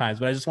million times,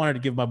 but I just wanted to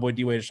give my boy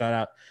D-Wade a shout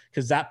out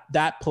because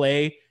that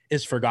play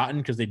is forgotten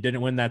because they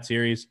didn't win that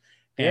series.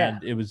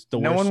 And it was the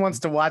worst. No one wants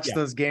to watch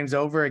those games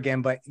over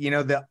again, but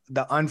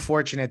the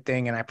unfortunate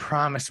thing, and I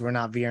promise we're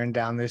not veering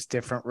down this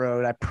different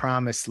road. I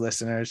promise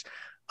listeners,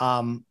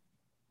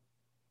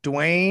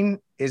 Dwayne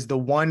is the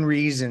one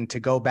reason to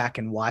go back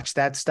and watch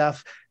that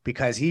stuff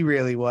because he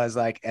really was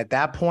like at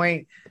that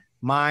point,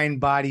 mind,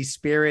 body,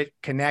 spirit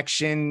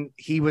connection.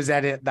 He was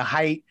at the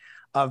height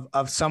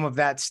of some of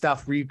that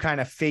stuff where you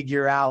kind of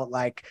figure out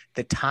like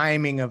the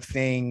timing of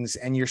things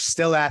and you're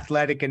still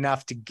athletic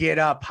enough to get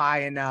up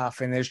high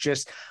enough. And there's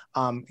just,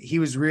 he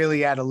was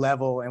really at a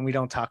level and we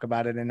don't talk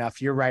about it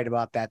enough. You're right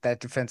about that. That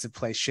defensive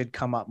play should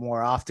come up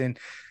more often.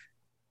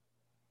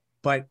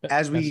 But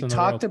as we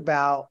talked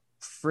about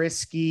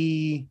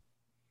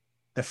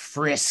the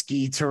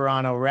frisky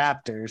Toronto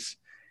Raptors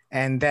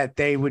and that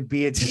they would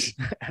be,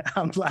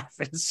 I'm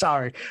laughing.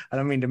 Sorry. I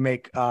don't mean to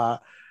make, to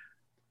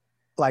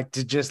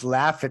just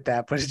laugh at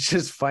that, but it's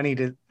just funny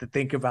to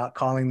think about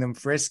calling them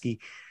frisky.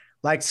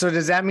 Like, so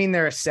does that mean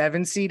they're a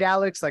 7 seed,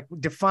 Alex? Like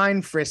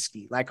define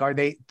frisky. Like, are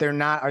they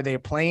a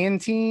play-in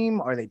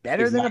team? Are they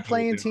better than a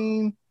play-in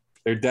team?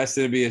 They're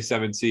destined to be a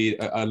 7 seed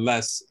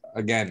unless,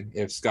 again,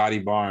 if Scotty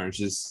Barnes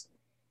just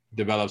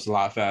develops a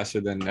lot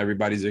faster than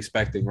everybody's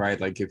expecting, right?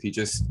 Like if he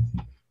just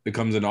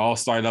becomes an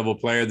all-star level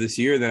player this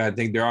year, then I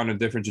think they're on a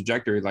different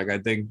trajectory. Like I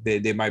think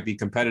they might be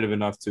competitive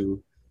enough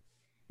to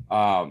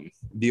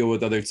deal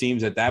with other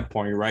teams at that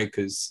point, right?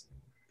 Because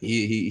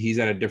he's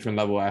at a different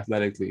level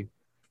athletically.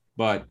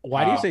 But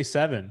why do you say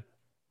 7?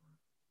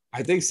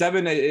 I think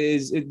 7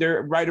 is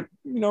they're right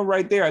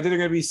there. I think they're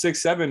gonna be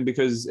 6-7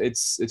 because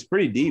it's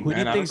pretty deep. Who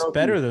do you think's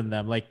better than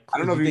them? Like I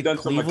don't know if you've done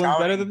Cleveland's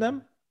better than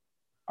them.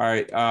 All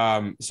right.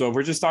 So if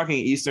we're just talking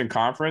Eastern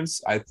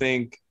Conference, I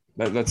think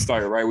let's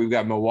start, right? We've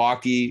got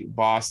Milwaukee,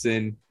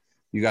 Boston,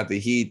 you got the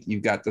Heat,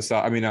 you've got the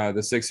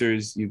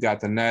Sixers, you've got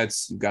the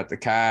Nets, you've got the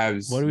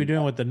Cavs. What are we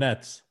doing with the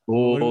Nets?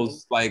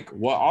 Bulls,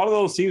 all of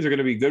those teams are going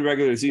to be good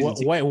regular season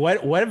teams.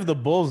 What have the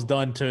Bulls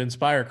done to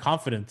inspire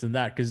confidence in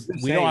that? Because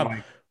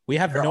we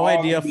have no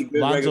idea if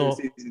Lonzo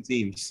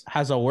teams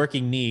has a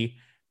working knee.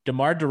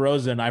 DeMar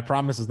DeRozan, I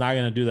promise, is not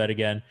going to do that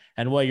again.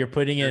 And you're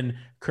putting in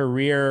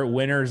career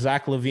winner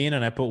Zach LaVine,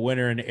 and I put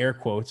winner in air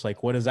quotes.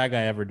 Like, what has that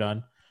guy ever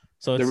done?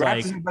 So it's the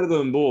Raptors are better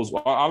than Bulls.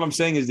 All I'm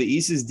saying is the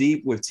East is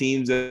deep with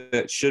teams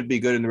that should be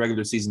good in the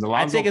regular season.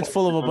 I think it's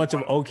full of a bunch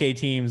of okay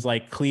teams.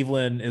 Like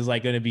Cleveland is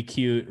going to be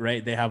cute,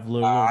 right? They have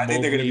little. I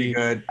think they're going to be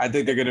good. I don't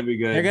think they're going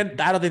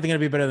to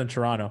be better than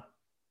Toronto.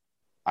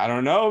 I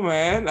don't know,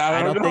 man.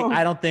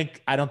 I don't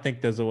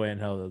think there's a way in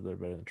hell that they're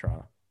better than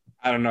Toronto.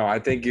 I don't know. I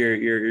think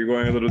you're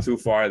going a little too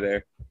far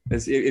there.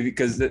 Because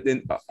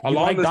you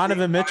like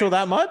Donovan Mitchell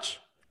that much?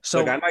 So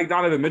look, I like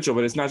Donovan Mitchell,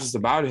 but it's not just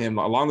about him.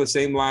 Along the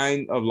same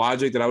line of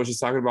logic that I was just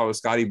talking about with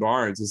Scotty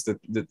Barnes, is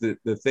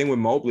the thing with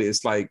Mobley.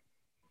 It's like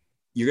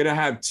you're gonna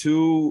have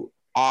 2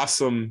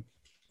 awesome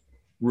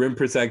rim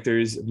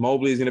protectors.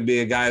 Mobley is gonna be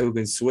a guy who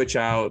can switch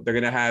out. They're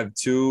gonna have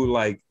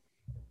 2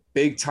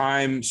 big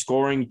time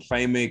scoring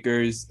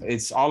playmakers.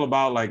 It's all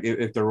about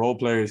if the role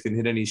players can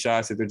hit any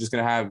shots. If they're just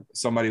gonna have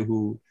somebody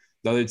who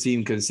the other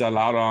team can sell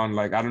out on.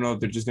 I don't know if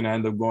they're just gonna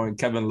end up going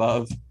Kevin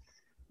Love,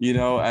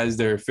 as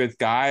their 5th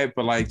guy.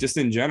 But just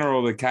in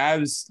general, the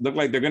Cavs look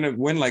like they're going to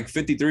win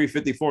 53,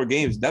 54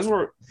 games. That's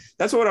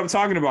what I'm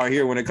talking about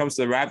here when it comes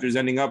to the Raptors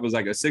ending up as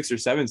a 6 or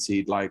 7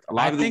 seed. A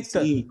lot of these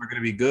teams are going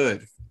to be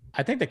good.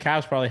 I think the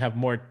Cavs probably have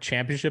more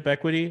championship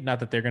equity. Not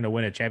that they're going to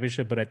win a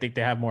championship, but I think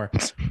they have more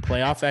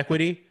playoff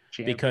equity.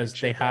 because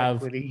they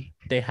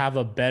have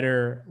a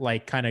better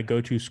like kind of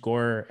go-to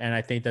scorer, and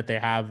I think that they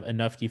have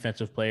enough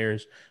defensive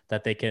players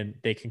that they can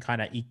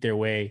kind of eke their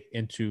way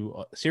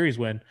into a series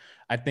win.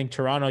 I think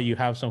Toronto, you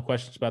have some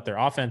questions about their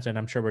offense, and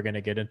I'm sure we're going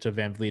to get into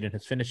Van Vliet and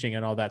his finishing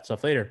and all that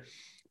stuff later.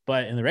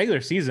 But in the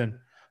regular season,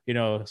 you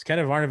know, as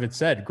Kenneth Arnovitz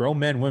said, grown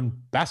men win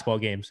basketball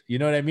games. You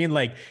know what I mean?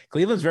 Like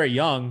Cleveland's very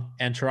young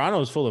and Toronto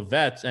is full of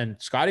vets, and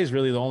Scotty's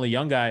really the only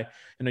young guy.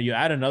 You know, you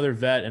add another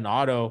vet in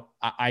Otto.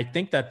 I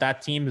think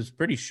that team is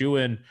pretty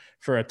shoo-in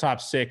for a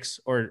top 6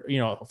 or, you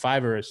know,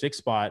 5 or a 6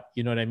 spot.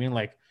 You know what I mean?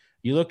 Like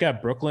you look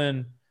at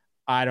Brooklyn,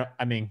 I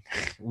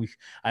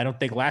don't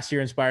think last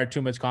year inspired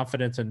too much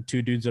confidence in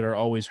 2 dudes that are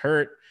always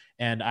hurt.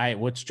 And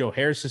what's Joe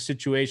Harris's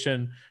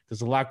situation?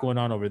 There's a lot going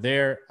on over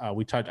there.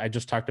 I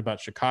just talked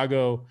about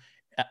Chicago.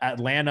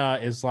 Atlanta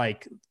is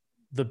like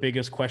the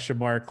biggest question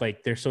mark.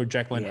 Like they're so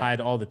Jekyll and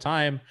Hyde all the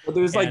time. But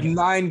there's like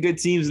 9 good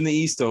teams in the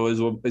East, though,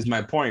 is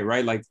my point,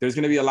 right? Like there's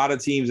going to be a lot of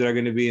teams that are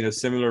going to be in a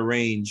similar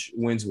range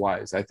wins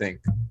wise, I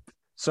think.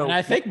 So, and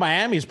I think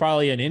Miami's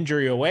probably an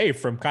injury away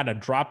from kind of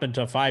dropping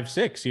to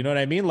 5-6. You know what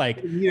I mean?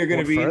 Like they're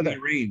going to be in that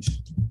range.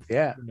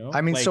 Yeah. You know? I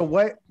mean, like,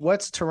 so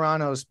what's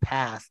Toronto's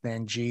path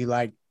then, G?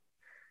 Like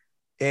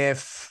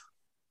if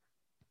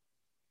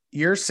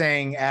you're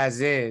saying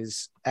as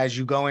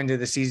you go into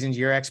the season,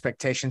 your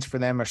expectations for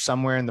them are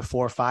somewhere in the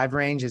 4-5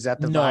 range. Is that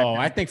the vibe? No,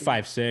 I think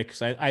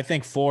 5-6. I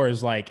think 4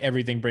 is like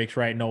everything breaks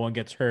right. No one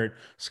gets hurt.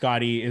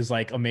 Scotty is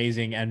like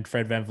amazing. And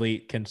Fred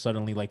VanVleet can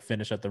suddenly like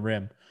finish at the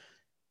rim.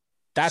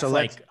 That's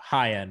like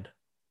high end.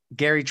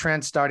 Gary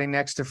Trent starting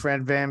next to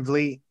Fred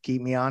VanVleet.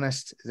 Keep me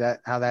honest. Is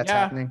that how that's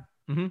happening?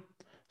 Mm-hmm.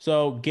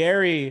 So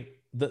Gary,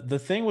 the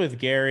thing with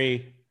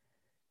Gary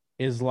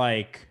is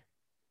like,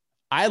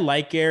 I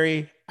like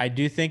Gary. I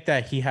do think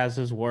that he has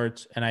his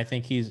warts, and I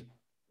think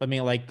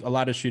like a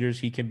lot of shooters,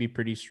 he can be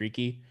pretty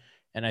streaky.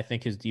 And I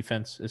think his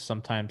defense is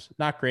sometimes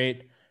not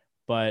great,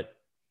 but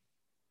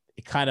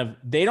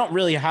they don't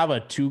really have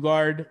a 2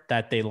 guard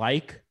that they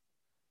like.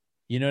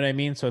 You know what I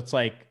mean? So it's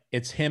like,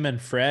 it's him and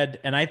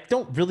Fred. And I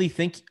don't really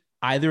think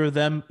either of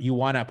them you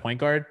want at point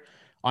guard.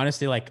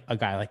 Honestly, like a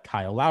guy like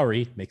Kyle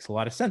Lowry makes a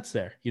lot of sense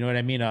there. You know what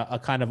I mean? A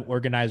kind of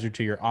organizer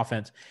to your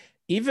offense.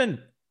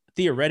 Even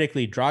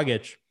theoretically,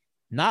 Dragic,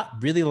 not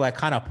really like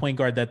kind of point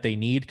guard that they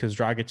need, because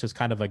Dragic is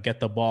kind of a get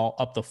the ball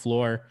up the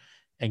floor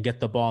and get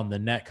the ball in the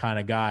net kind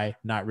of guy,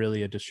 not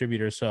really a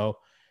distributor. So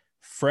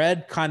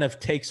Fred kind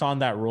of takes on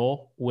that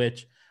role,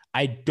 which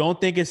I don't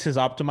think is his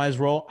optimized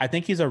role. I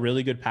think he's a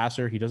really good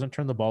passer. He doesn't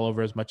turn the ball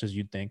over as much as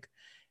you'd think.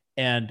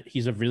 And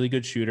he's a really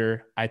good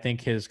shooter. I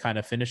think his kind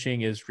of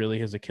finishing is really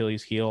his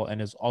Achilles heel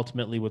and is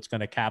ultimately what's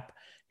going to cap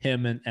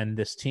him and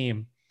this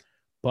team.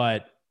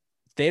 But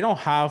they don't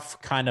have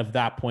kind of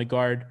that point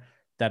guard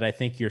that I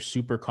think you're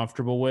super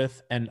comfortable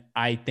with. And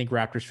I think most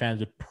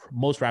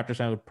Raptors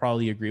fans would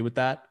probably agree with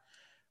that.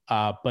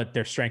 But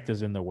their strength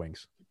is in the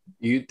wings.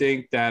 You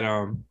think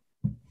that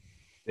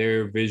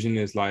their vision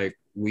is like,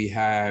 we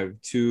have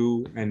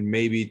 2 and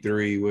maybe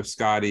 3 with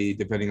Scotty,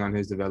 depending on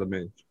his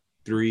development,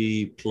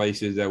 3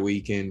 places that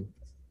we can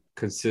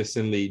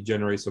consistently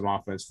generate some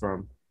offense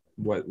from.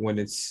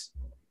 When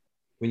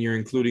you're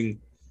including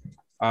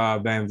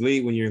Van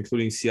Vliet, when you're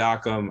including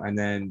Siakam, and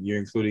then you're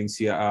including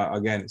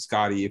again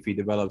Scotty if he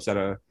develops at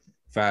a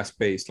fast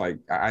pace. Like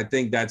I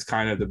think that's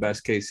kind of the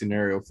best case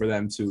scenario for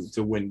them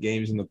to win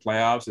games in the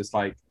playoffs. It's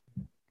like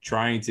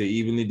trying to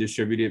evenly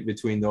distribute it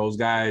between those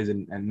guys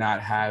and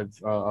not have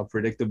a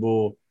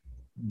predictable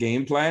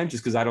game plan,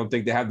 just because I don't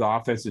think they have the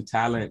offensive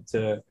talent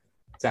to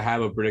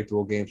have a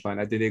predictable game plan.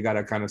 I think they got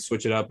to kind of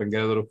switch it up and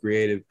get a little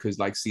creative, because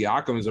like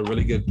Siakam is a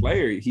really good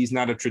player. He's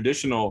not a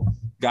traditional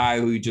guy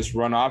who you just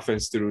run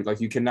offense through. Like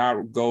you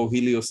cannot go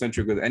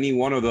heliocentric with any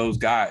one of those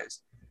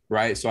guys,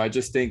 right? So I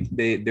just think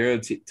they're a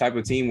type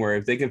of team where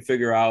if they can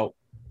figure out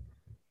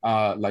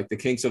like the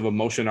kinks of a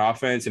motion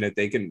offense, and if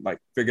they can like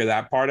figure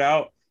that part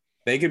out,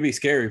 they could be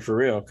scary for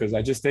real, because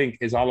I just think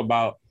it's all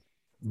about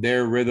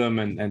their rhythm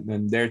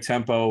and their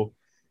tempo,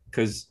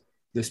 because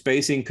the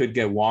spacing could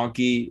get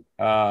wonky,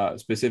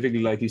 specifically,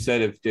 like you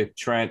said, if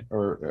Trent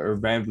or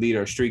Van Vliet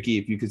are streaky,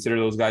 if you consider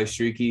those guys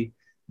streaky,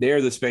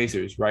 they're the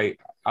spacers, right?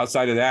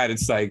 Outside of that,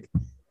 it's like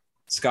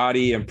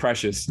Scotty and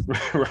Precious,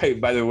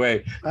 right? By the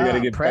way, we got to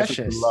give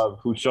Precious some love,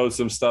 who showed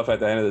some stuff at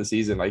the end of the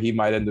season. Like he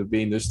might end up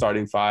being their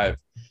starting 5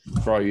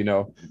 for all you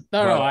know.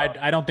 No,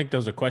 I don't think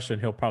there's a question.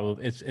 He'll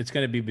probably it's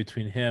going to be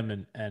between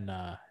him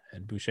and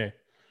Boucher.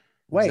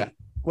 Wait.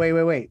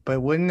 But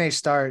wouldn't they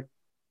start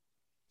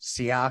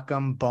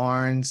Siakam,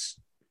 Barnes,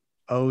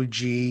 OG?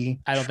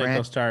 I don't think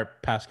they'll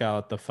start Pascal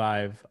at the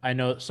 5. I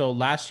know. So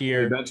last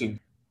year,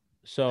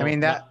 so I mean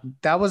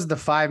that was the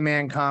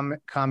 5-man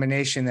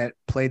combination that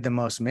played the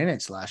most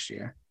minutes last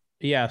year.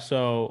 Yeah.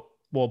 So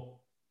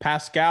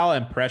Pascal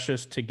and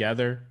Precious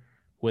together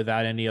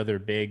without any other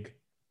big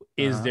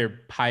is their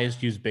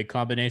highest used big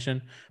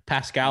combination.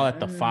 Pascal at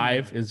the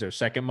 5 is their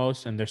second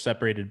most, and they're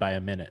separated by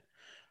a minute.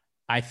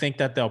 I think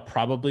that they'll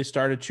probably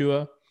start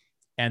Achua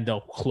and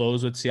they'll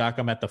close with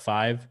Siakam at the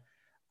 5.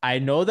 I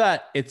know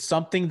that it's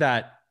something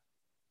that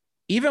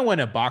even when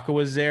Ibaka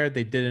was there,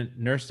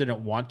 Nurse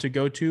didn't want to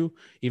go to,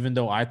 even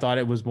though I thought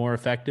it was more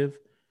effective.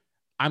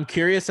 I'm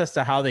curious as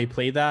to how they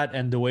play that,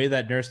 and the way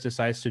that Nurse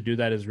decides to do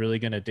that is really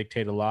going to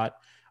dictate a lot.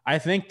 I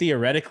think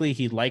theoretically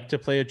he'd like to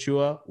play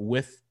Achua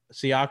with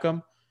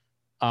Siakam,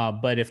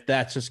 but if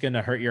that's just going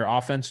to hurt your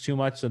offense too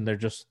much, then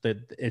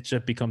it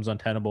just becomes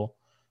untenable.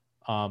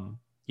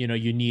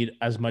 You need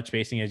as much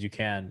spacing as you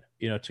can,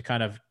 to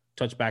kind of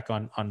touch back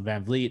on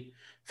Van Vliet,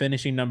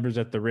 finishing numbers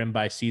at the rim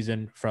by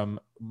season from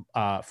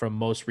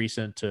most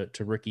recent to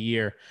rookie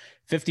year,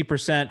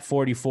 50%,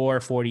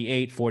 44,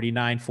 48,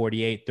 49,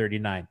 48,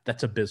 39.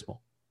 That's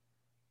abysmal.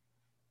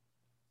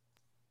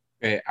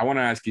 Okay, I want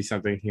to ask you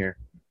something here.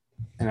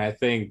 And I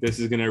think this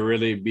is going to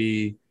really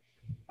be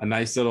a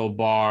nice little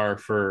bar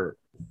for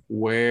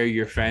where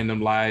your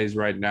fandom lies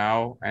right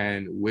now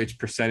and which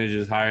percentage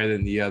is higher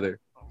than the other.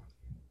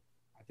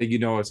 I think you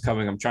know what's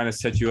coming. I'm trying to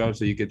set you up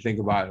so you can think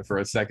about it for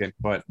a second.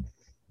 But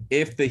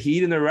if the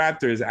Heat and the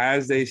Raptors,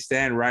 as they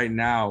stand right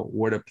now,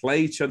 were to play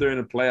each other in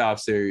a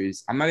playoff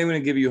series, I'm not even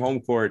going to give you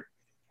home court,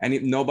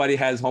 and nobody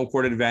has home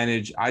court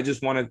advantage. I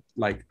just want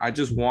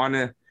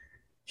to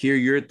hear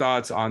your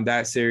thoughts on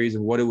that series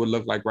and what it would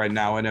look like right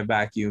now in a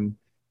vacuum,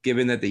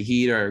 given that the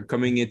Heat are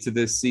coming into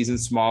this season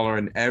smaller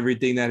and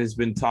everything that has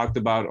been talked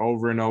about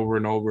over and over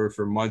and over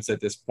for months at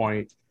this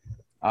point,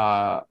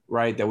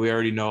 right, that we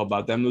already know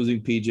about them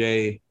losing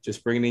PJ,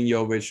 just bringing in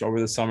Jovic over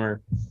the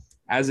summer.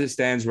 As it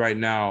stands right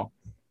now,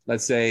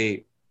 let's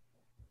say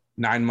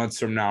 9 months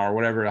from now or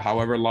whatever,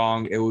 however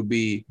long it would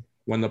be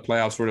when the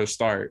playoffs were to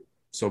start.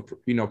 So,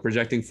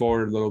 projecting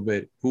forward a little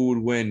bit, who would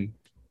win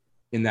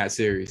in that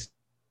series?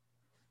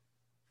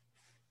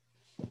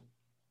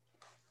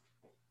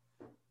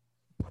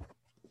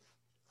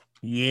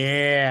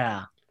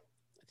 Yeah.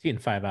 It's Heat in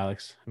 5,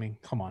 Alex. I mean,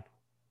 come on.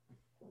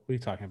 What are you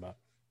talking about?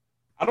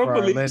 For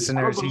our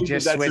listeners, he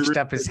just switched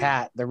up his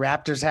hat. The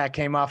Raptors hat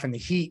came off and the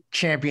Heat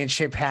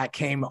championship hat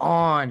came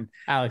on.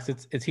 Alex,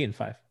 it's Heat in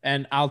 5.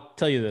 And I'll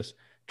tell you this.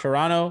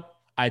 Toronto,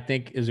 I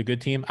think, is a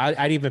good team.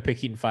 I'd even pick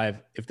Heat in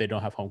 5 if they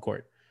don't have home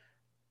court.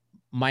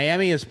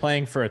 Miami is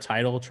playing for a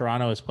title.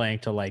 Toronto is playing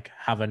to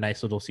have a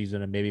nice little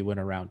season and maybe win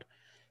a round.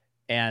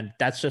 And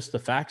that's just the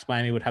facts.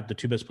 Miami would have the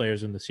 2 best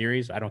players in the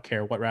series. I don't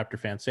care what Raptor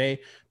fans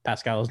say.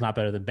 Pascal is not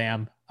better than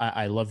Bam.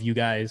 I love you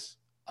guys.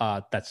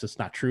 That's just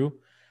not true.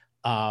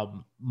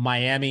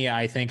 Miami,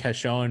 I think, has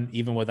shown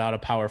even without a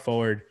power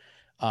forward,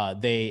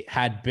 they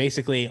had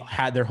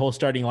their whole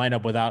starting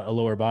lineup without a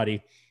lower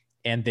body,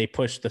 and they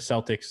pushed the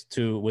Celtics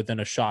to within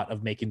a shot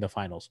of making the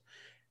finals.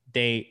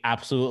 They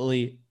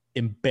absolutely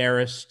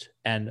embarrassed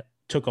and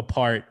took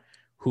apart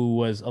who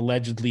was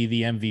allegedly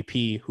the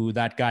MVP, who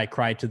that guy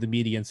cried to the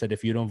media and said,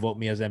 if you don't vote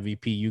me as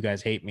MVP, you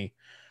guys hate me.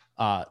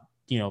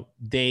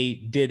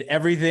 They did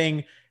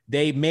everything.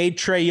 They made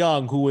Trae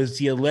Young, who was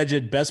the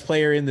alleged best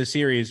player in the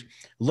series,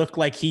 look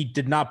like he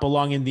did not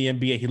belong in the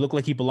NBA. He looked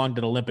like he belonged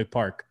at Olympic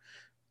Park.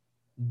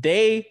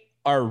 They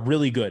are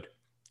really good.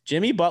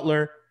 Jimmy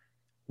Butler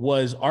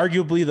was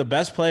arguably the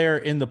best player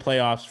in the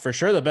playoffs, for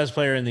sure the best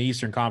player in the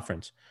Eastern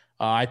Conference.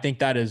 I think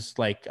that is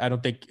I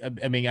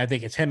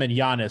think it's him and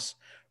Giannis,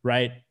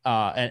 right?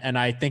 And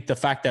I think the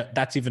fact that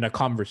that's even a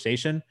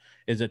conversation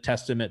is a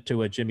testament to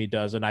what Jimmy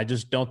does. And I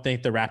just don't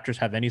think the Raptors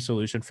have any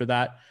solution for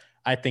that.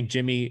 I think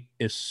Jimmy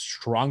is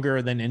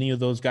stronger than any of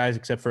those guys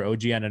except for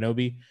OG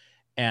Anunoby.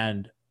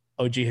 And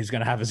OG is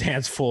going to have his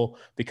hands full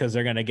because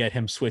they're going to get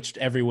him switched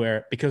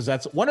everywhere, because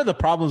that's one of the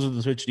problems with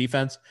the switch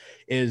defense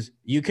is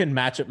you can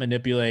matchup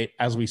manipulate,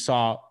 as we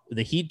saw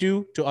the Heat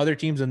do to other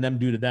teams and them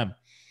do to them.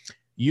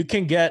 You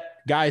can get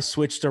guys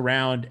switched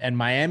around, and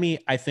Miami,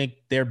 I think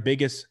their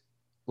biggest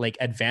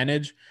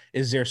advantage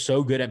is they're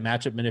so good at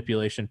matchup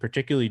manipulation,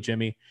 particularly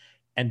Jimmy,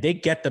 and they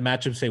get the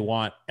matchups they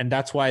want. And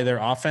that's why their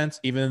offense,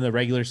 even in the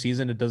regular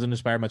season, it doesn't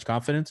inspire much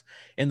confidence.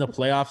 In the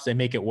playoffs, they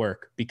make it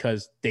work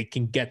because they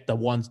can get the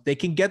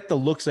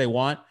looks they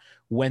want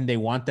when they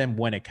want them,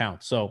 when it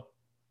counts. So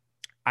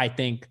I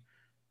think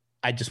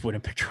I just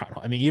wouldn't pick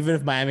Toronto. I mean, even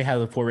if Miami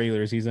has a poor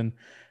regular season,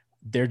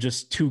 they're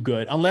just too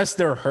good unless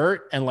they're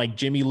hurt. And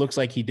Jimmy looks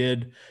like he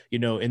did,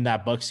 in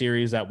that Bucks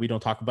series that we don't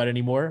talk about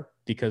anymore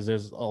because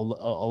there's a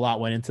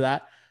lot went into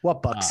that.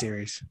 What Bucks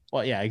series?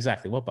 Well, yeah,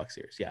 exactly. What Bucks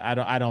series? Yeah.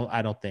 I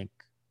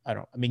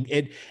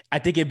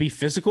think it'd be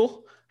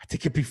physical. I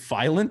think it'd be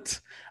violent.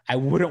 I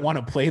wouldn't want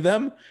to play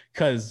them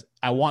because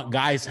I want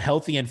guys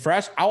healthy and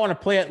fresh. I want to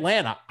play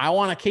Atlanta. I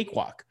want a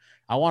cakewalk.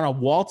 I want to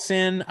waltz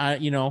in,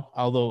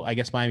 although I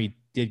guess Miami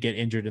did get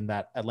injured in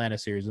that Atlanta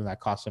series and that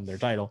cost them their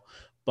title.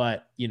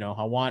 But,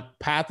 I want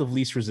path of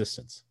least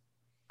resistance.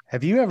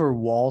 Have you ever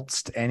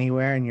waltzed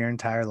anywhere in your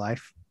entire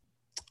life?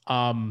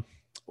 I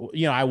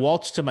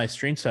waltzed to my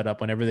string setup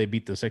whenever they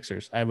beat the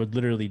Sixers. I would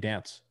literally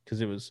dance because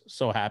it was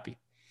so happy.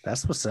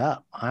 That's what's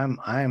up.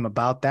 I'm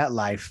about that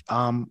life.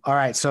 All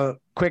right. So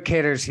quick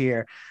hitters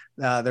here.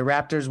 The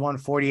Raptors won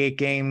 48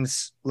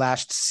 games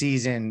last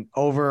season.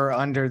 Over or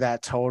under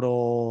that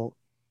total,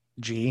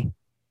 G,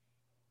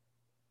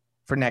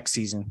 for next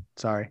season.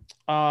 Sorry.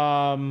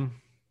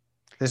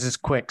 This is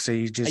quick, so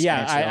you just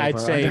I'd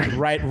say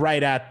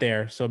right at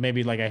there. So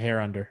maybe a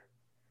hair under.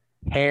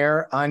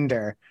 hair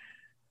under.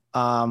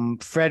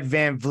 Fred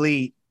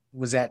VanVleet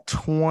was at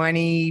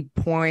 20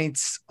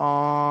 points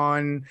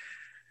on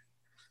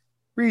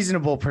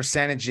reasonable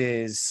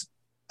percentages,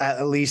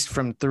 at least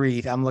from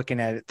three. I'm looking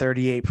at it,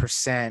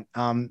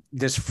 38%.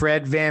 Does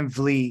Fred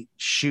VanVleet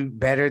shoot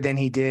better than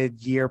he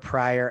did year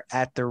prior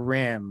at the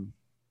rim?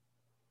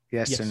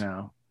 Yes or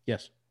no?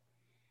 Yes.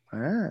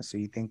 So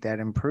you think that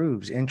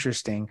improves.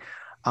 Interesting.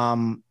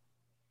 OG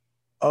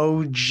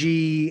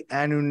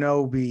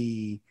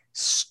Anunoby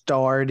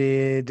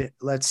started,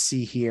 let's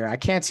see here. I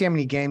can't see how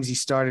many games he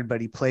started,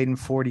 but he played in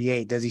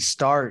 48. Does he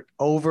start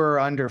over or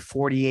under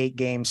 48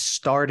 games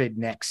started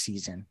next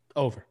season?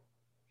 Over.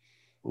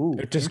 Ooh,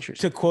 just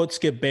to quote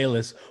Skip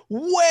Bayless,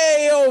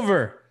 way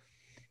over.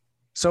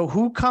 So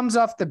who comes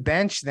off the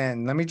bench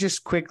then? Let me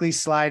just quickly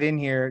slide in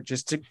here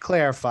just to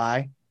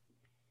clarify.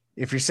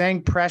 If you're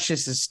saying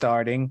Precious is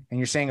starting and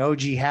you're saying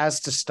OG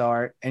has to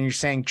start and you're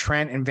saying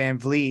Trent and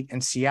VanVleet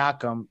and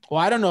Siakam. Well,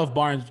 I don't know if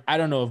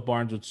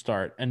Barnes would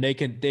start, and they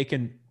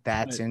can.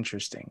 That's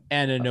interesting.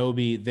 And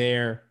Anunoby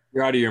there.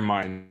 You're out of your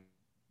mind.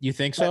 You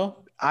think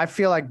so? I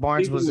feel like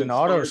Barnes was an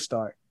auto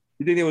start.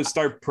 You think they would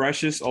start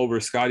Precious over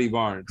Scotty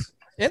Barnes?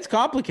 It's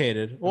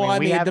complicated. Well, I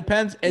mean, it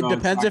depends. It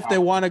depends if they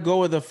want to go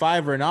with a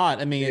 5 or not.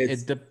 I mean,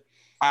 it's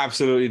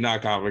absolutely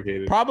not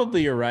complicated.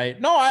 Probably you're right.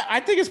 No, I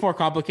think it's more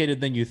complicated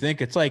than you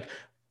think. It's like,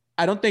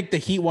 I don't think the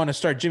Heat want to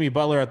start Jimmy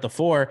Butler at the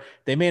 4.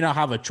 They may not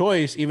have a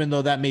choice, even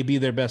though that may be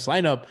their best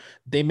lineup.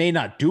 They may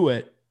not do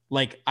it.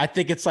 Like, I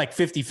think it's like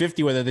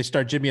 50-50 whether they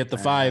start Jimmy at the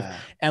 5.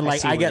 And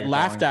like, I get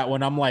laughed at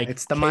when I'm like,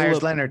 it's the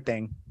Myers Leonard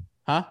thing.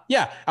 Huh?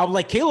 Yeah. I'm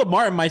like, Caleb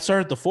Martin might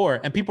start at the 4.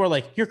 And people are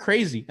like, you're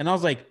crazy. And I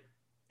was like,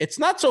 it's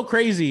not so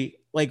crazy.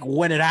 Like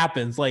when it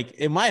happens, like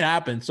it might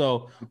happen.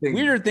 So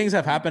weirder things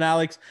have happened,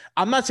 Alex.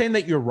 I'm not saying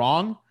that you're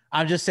wrong.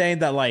 I'm just saying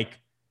that like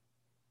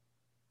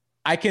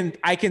I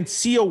can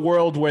see a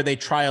world where they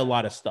try a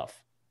lot of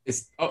stuff.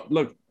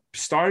 Look,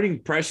 starting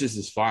Precious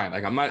is fine.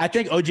 Like I'm not. I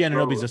think OG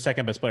Anunoby is the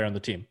second best player on the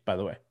team, by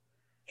the way.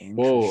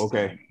 Whoa,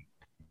 okay.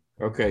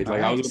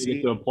 Like I was going to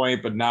get to a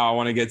point, but now I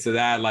want to get to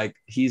that. Like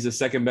he's the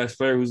second best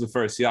player. Who's the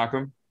first?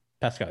 Siakam?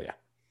 Pascal, yeah.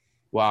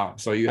 Wow.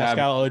 So you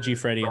Pascal, OG,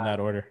 Freddie in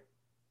that order.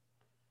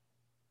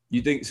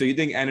 You think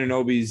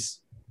Anunoby's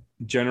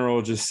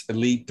general just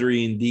elite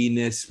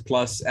 3-and-D-ness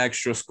plus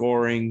extra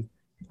scoring.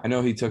 I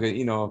know he took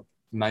a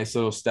nice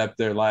little step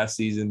there last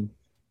season.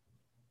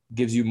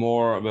 Gives you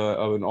more of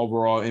an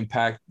overall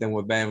impact than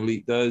what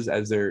VanVleet does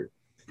as their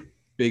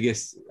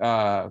biggest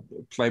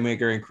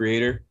playmaker and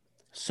creator.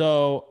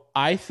 So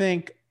I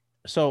think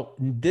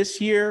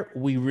this year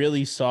we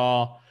really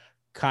saw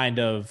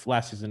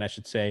last season, I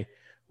should say,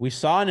 we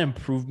saw an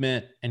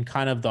improvement in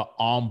kind of the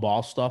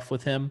on-ball stuff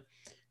with him.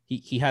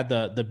 He had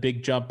the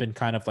big jump in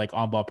kind of like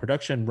on-ball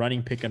production,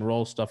 running pick and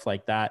roll, stuff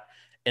like that.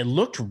 It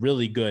looked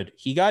really good.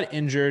 He got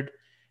injured,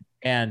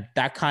 and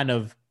that kind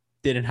of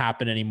didn't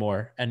happen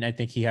anymore. And I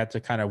think he had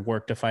to kind of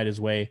work to fight his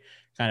way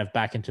kind of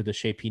back into the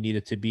shape he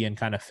needed to be and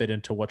kind of fit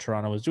into what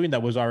Toronto was doing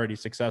that was already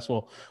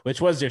successful,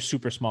 which was their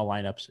super small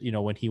lineups,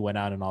 when he went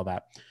out and all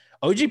that.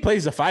 OG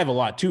plays the 5 a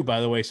lot too, by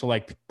the way. So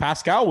like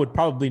Pascal would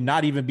probably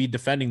not even be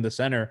defending the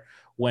center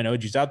when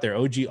OG's out there.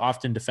 OG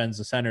often defends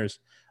the centers.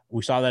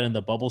 We saw that in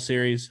the bubble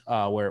series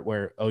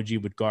where OG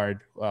would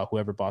guard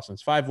whoever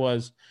Boston's 5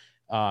 was,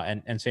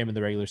 and same in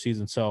the regular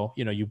season. So,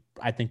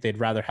 I think they'd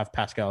rather have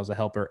Pascal as a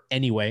helper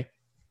anyway.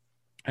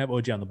 I have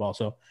OG on the ball.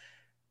 So,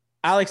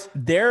 Alex,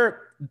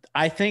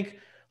 I think,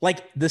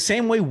 like the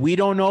same way we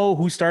don't know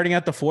who's starting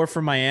at the 4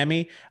 for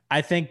Miami,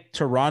 I think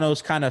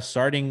Toronto's kind of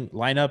starting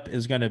lineup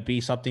is going to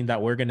be something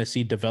that we're going to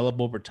see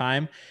develop over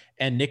time.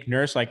 And Nick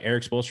Nurse, like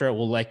Eric Spoelstra,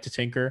 will like to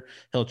tinker.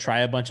 He'll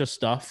try a bunch of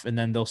stuff, and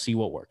then they'll see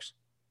what works.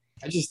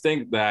 I just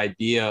think the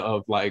idea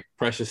of like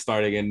Precious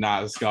starting and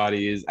not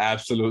Scotty is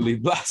absolutely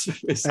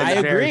blasphemous. I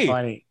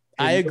agree.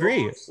 I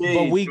agree.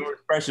 But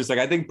Precious, like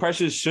I think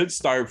Precious should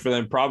start for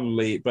them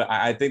probably, but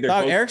I think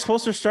Eric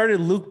Spoelstra started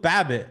Luke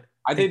Babbitt.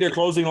 I think their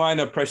closing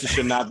lineup, Precious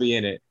should not be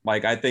in it.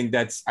 Like I think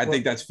that's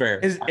fair.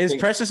 Is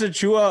Precious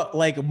Achiuwa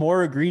like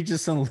more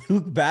egregious than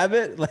Luke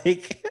Babbitt?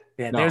 Like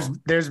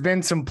there's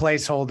been some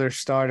placeholder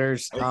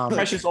starters.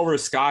 Precious over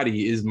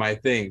Scotty is my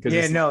thing.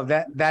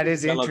 That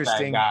is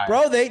interesting,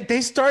 bro.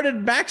 They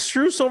started Max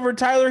Strus over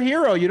Tyler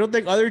Hero. You don't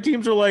think other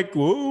teams are like,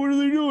 whoa, what are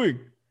they doing?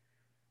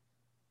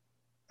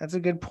 That's a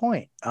good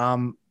point.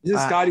 Isn't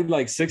Scotty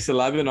like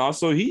 6'11"?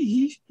 Also,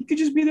 he could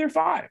just be their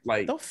 5.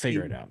 Like they'll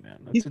figure it out, man.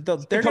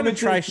 They're gonna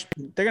try.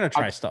 They're gonna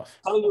try stuff.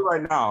 I'm telling you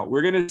right now,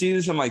 we're gonna see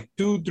this in like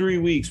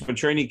 2-3 weeks when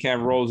training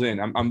camp rolls in.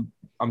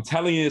 I'm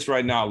telling you this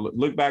right now.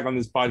 Look back on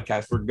this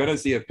podcast. We're gonna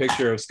see a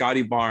picture of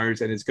Scotty Barnes,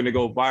 and it's gonna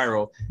go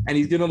viral, and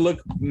he's gonna look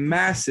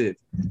massive.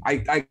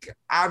 I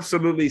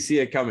absolutely see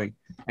it coming.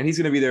 And he's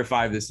going to be their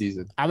 5 this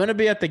season. I'm going to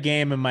be at the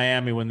game in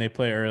Miami when they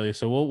play early,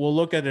 so we'll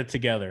look at it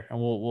together, and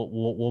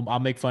I'll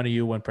make fun of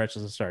you when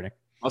Precious is starting.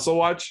 Muscle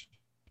watch,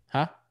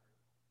 huh?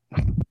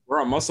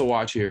 We're on muscle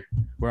watch here.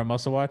 We're on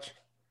muscle watch.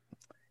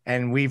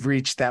 And we've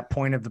reached that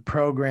point of the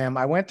program.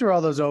 I went through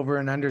all those over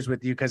and unders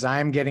with you because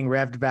I'm getting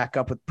revved back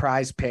up with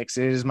Prize Picks.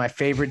 It is my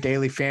favorite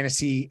daily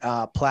fantasy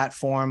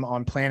platform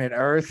on planet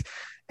Earth.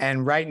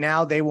 And right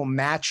now they will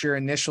match your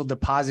initial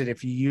deposit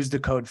if you use the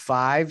code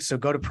 5. So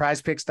go to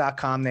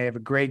prizepicks.com. They have a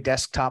great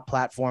desktop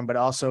platform, but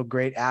also a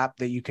great app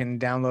that you can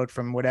download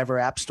from whatever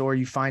app store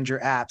you find your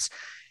apps.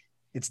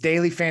 It's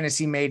daily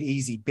fantasy made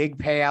easy. Big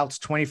payouts,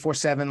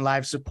 24/7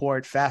 live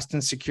support, fast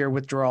and secure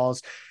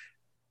withdrawals.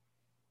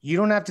 You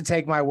don't have to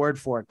take my word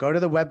for it. Go to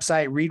the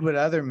website, read what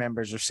other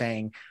members are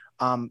saying.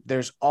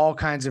 There's all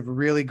kinds of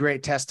really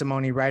great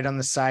testimony right on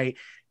the site.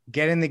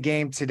 Get in the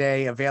game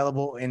today,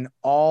 available in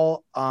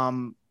all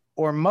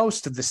or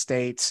most of the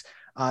states.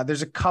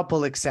 There's a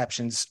couple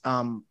exceptions,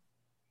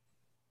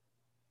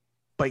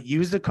 but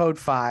use the code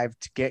 5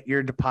 to get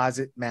your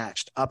deposit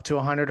matched up to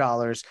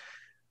 $100.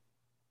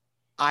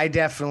 I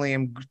definitely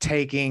am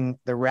taking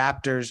the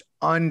Raptors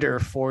under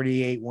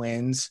 48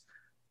 wins,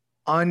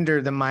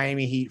 under the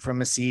Miami Heat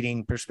from a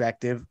seeding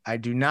perspective. I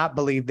do not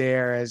believe they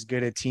are as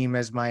good a team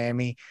as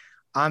Miami.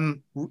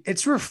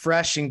 It's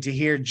refreshing to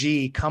hear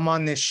G come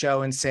on this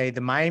show and say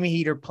the Miami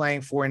Heat are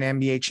playing for an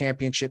NBA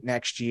championship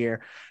next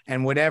year,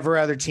 and whatever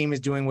other team is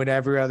doing,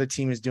 whatever other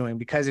team is doing.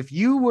 Because if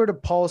you were to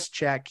pulse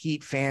check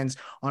Heat fans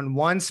on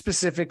one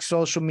specific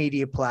social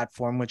media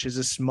platform, which is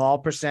a small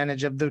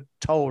percentage of the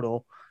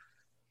total,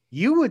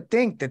 you would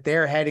think that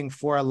they're heading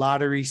for a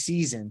lottery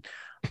season.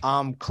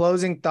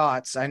 Closing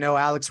thoughts. I know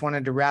Alex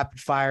wanted to rapid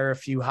fire a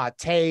few hot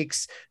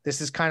takes.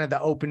 This is kind of the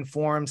open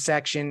forum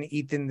section.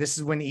 Ethan, this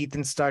is when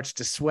Ethan starts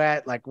to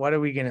sweat. Like, what are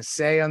we going to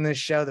say on this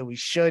show that we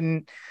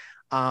shouldn't?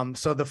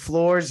 So the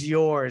floor's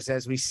yours,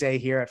 as we say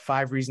here at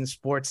 5 Reasons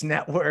Sports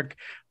Network.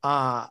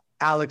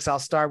 Alex, I'll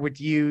start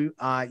with you.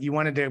 You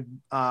wanted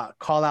to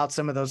call out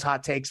some of those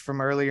hot takes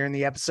from earlier in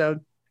the episode?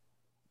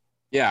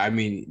 Yeah, I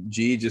mean,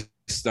 G just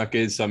stuck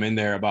some in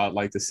there about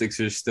like the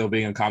Sixers still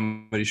being a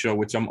comedy show,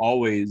 which I'm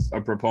always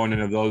a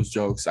proponent of those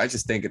jokes. I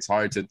just think it's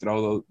hard to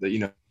throw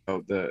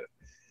the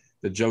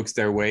jokes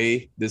their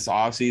way this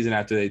offseason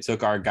after they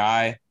took our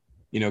guy,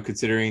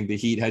 considering the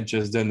Heat had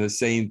just done the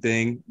same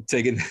thing,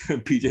 taking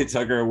PJ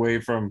Tucker away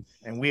from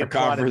a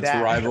conference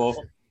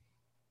rival.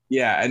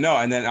 Yeah, I know.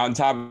 And then on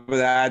top of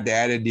that, they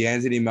added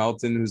DeAnthony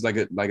Melton, who's like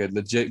a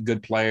legit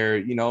good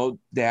player.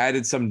 They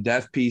added some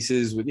depth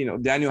pieces with,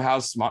 Daniel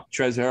House,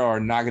 Trezor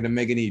are not going to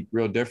make any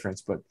real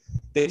difference, but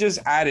they just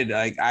added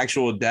like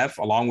actual depth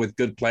along with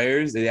good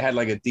players. They had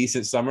like a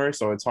decent summer,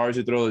 so it's hard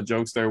to throw the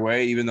jokes their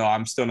way, even though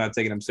I'm still not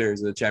taking them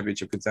serious as a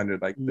championship contender.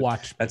 Like,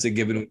 watch, that's a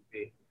given with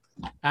me.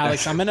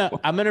 Alex, I'm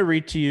gonna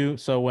read to you.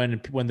 So when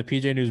the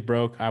PJ news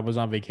broke, I was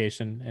on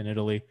vacation in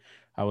Italy.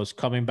 I was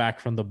coming back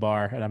from the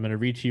bar, and I'm going to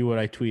read to you what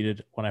I tweeted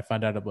when I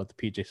found out about the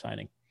PJ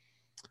signing.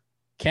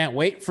 Can't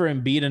wait for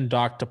Embiid and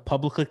Doc to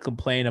publicly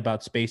complain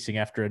about spacing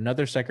after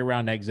another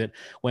second-round exit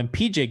when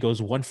PJ goes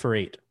 1 for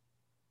 8.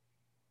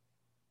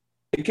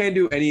 You can't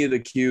do any of the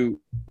cute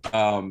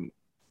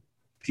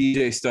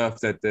PJ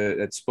stuff that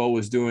Spo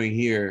was doing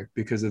here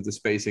because of the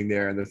spacing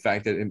there and the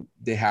fact that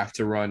they have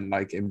to run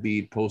like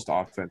Embiid post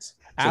offense.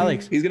 So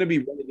Alex, he's going to be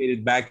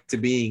relegated back to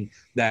being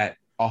that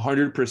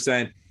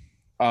 100%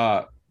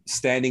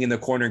 standing in the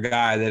corner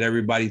guy that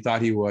everybody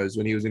thought he was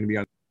when he was going to be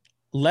on.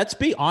 Let's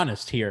be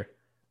honest here.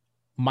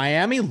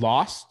 Miami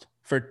lost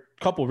for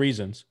a couple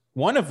reasons.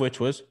 One of which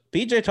was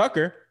PJ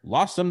Tucker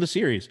lost them the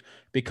series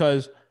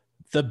because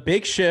the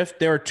big shift,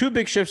 there were 2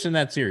 big shifts in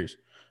that series.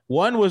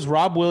 One was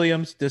Rob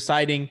Williams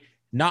deciding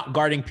not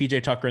guarding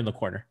PJ Tucker in the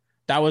corner.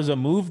 That was a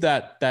move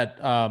that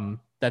the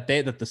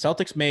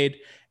Celtics made,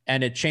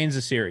 and it changed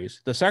the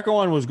series. The second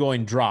one was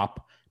going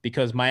drop,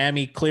 because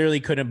Miami clearly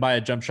couldn't buy a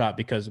jump shot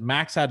because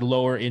Max had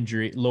lower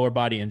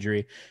body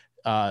injury.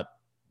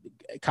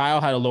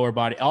 Kyle had a lower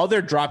body. All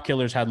their drop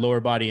killers had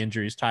lower body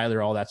injuries,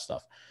 Tyler, all that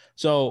stuff.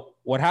 So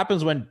what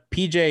happens when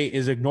PJ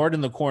is ignored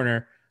in the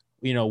corner,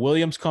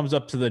 Williams comes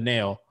up to the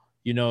nail.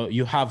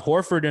 You have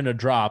Horford in a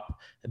drop.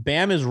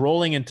 Bam is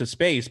rolling into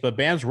space, but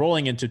Bam's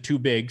rolling into 2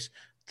 bigs.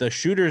 The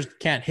shooters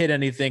can't hit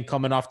anything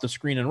coming off the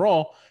screen and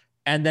roll.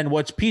 And then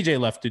what's PJ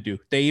left to do?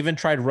 They even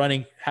tried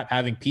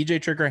having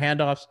PJ trigger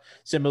handoffs,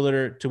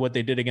 similar to what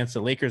they did against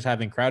the Lakers,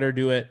 having Crowder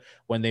do it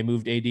when they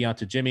moved AD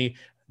onto Jimmy.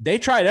 They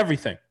tried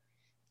everything.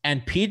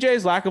 And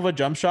PJ's lack of a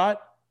jump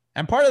shot,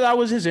 and part of that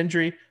was his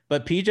injury,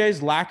 but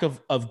PJ's lack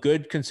of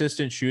good,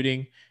 consistent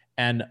shooting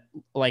and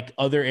like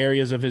other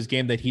areas of his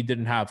game that he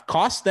didn't have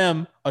cost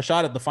them a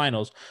shot at the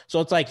finals. So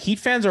it's like Heat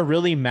fans are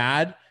really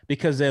mad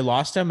because they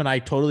lost him. And I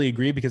totally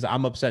agree because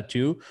I'm upset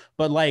too.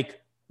 But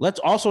like, let's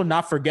also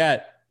not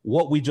forget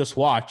what we just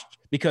watched,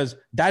 because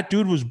that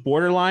dude was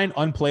borderline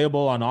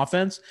unplayable on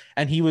offense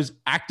and he was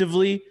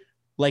actively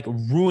like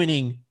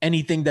ruining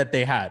anything that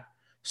they had.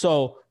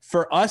 So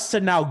for us to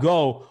now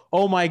go,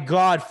 oh my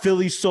God,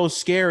 Philly's so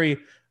scary.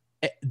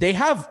 They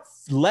have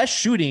less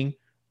shooting,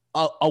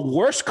 a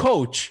worse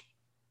coach,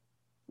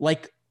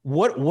 like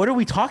what are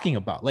we talking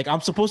about? Like, I'm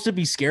supposed to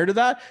be scared of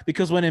that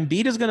because when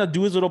Embiid is going to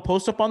do his little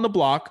post up on the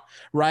block,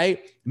 right?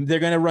 They're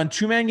going to run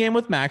 2-man game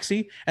with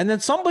Maxey. And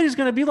then somebody's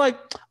going to be like,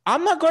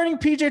 I'm not guarding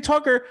PJ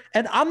Tucker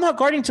and I'm not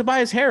guarding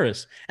Tobias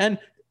Harris. And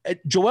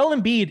Joel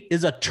Embiid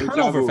is a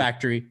turnover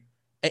factory.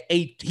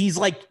 He's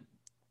like,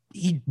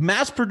 he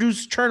mass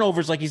produced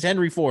turnovers like he's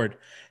Henry Ford.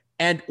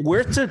 And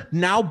we're to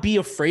now be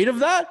afraid of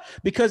that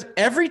because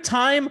every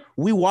time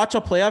we watch a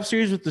playoff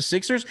series with the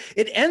Sixers,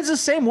 it ends the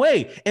same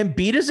way.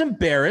 Embiid is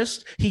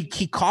embarrassed. He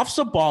coughs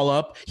the ball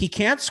up. He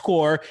can't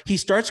score. He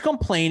starts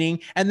complaining,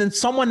 and then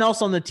someone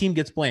else on the team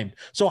gets blamed.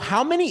 So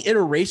how many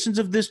iterations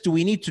of this do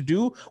we need to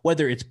do,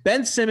 whether it's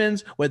Ben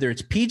Simmons, whether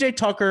it's PJ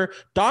Tucker,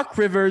 Doc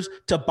Rivers,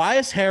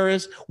 Tobias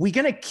Harris? We're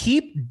going to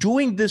keep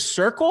doing this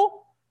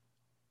circle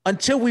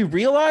until we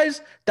realize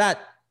that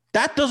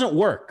doesn't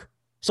work.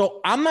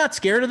 So I'm not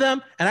scared of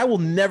them, and I will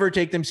never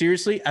take them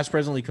seriously as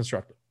presently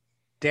constructed.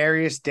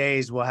 Darius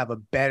Days will have a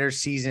better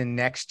season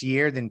next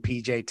year than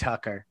PJ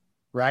Tucker.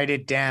 Write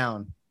it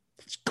down.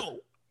 Let's go.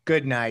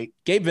 Good night.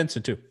 Gabe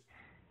Vincent, too.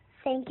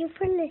 Thank you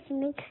for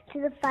listening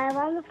to the Five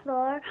on the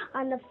Floor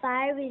on the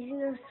Five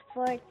Reasons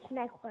Sports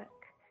Network.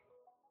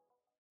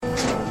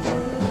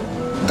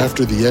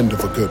 After the end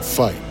of a good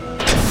fight,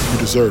 you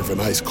deserve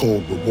an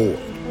ice-cold reward.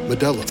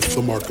 Modelo,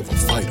 the mark of a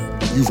fighter.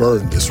 You've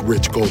earned this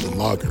rich golden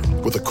lager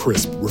with a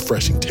crisp,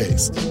 refreshing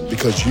taste.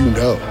 Because you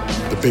know,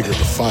 the bigger the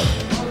fight,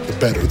 the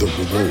better the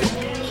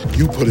reward.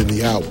 You put in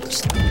the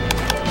hours,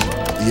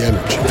 the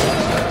energy,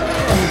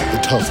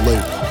 the tough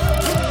labor.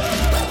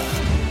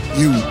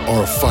 You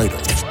are a fighter,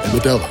 and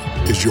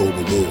Modelo is your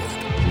reward.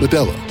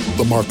 Modelo,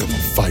 the mark of a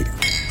fighter.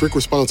 Drink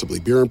responsibly.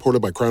 Beer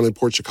imported by Crown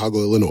Imports, Chicago,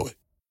 Illinois.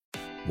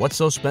 What's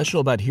so special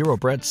about Hero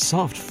Bread's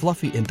soft,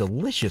 fluffy, and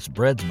delicious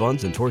breads,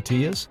 buns, and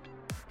tortillas?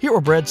 Hero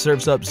Bread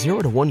serves up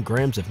 0 to 1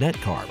 grams of net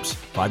carbs,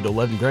 5 to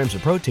 11 grams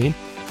of protein,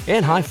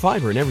 and high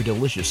fiber in every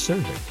delicious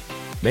serving.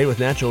 Made with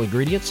natural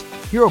ingredients,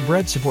 Hero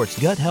Bread supports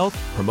gut health,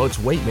 promotes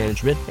weight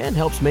management, and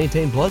helps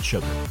maintain blood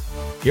sugar.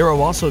 Hero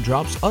also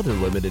drops other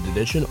limited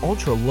edition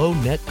ultra-low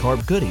net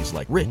carb goodies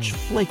like rich,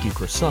 flaky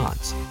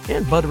croissants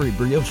and buttery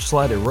brioche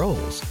slider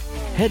rolls.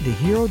 Head to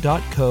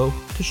hero.co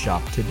to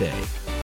shop today.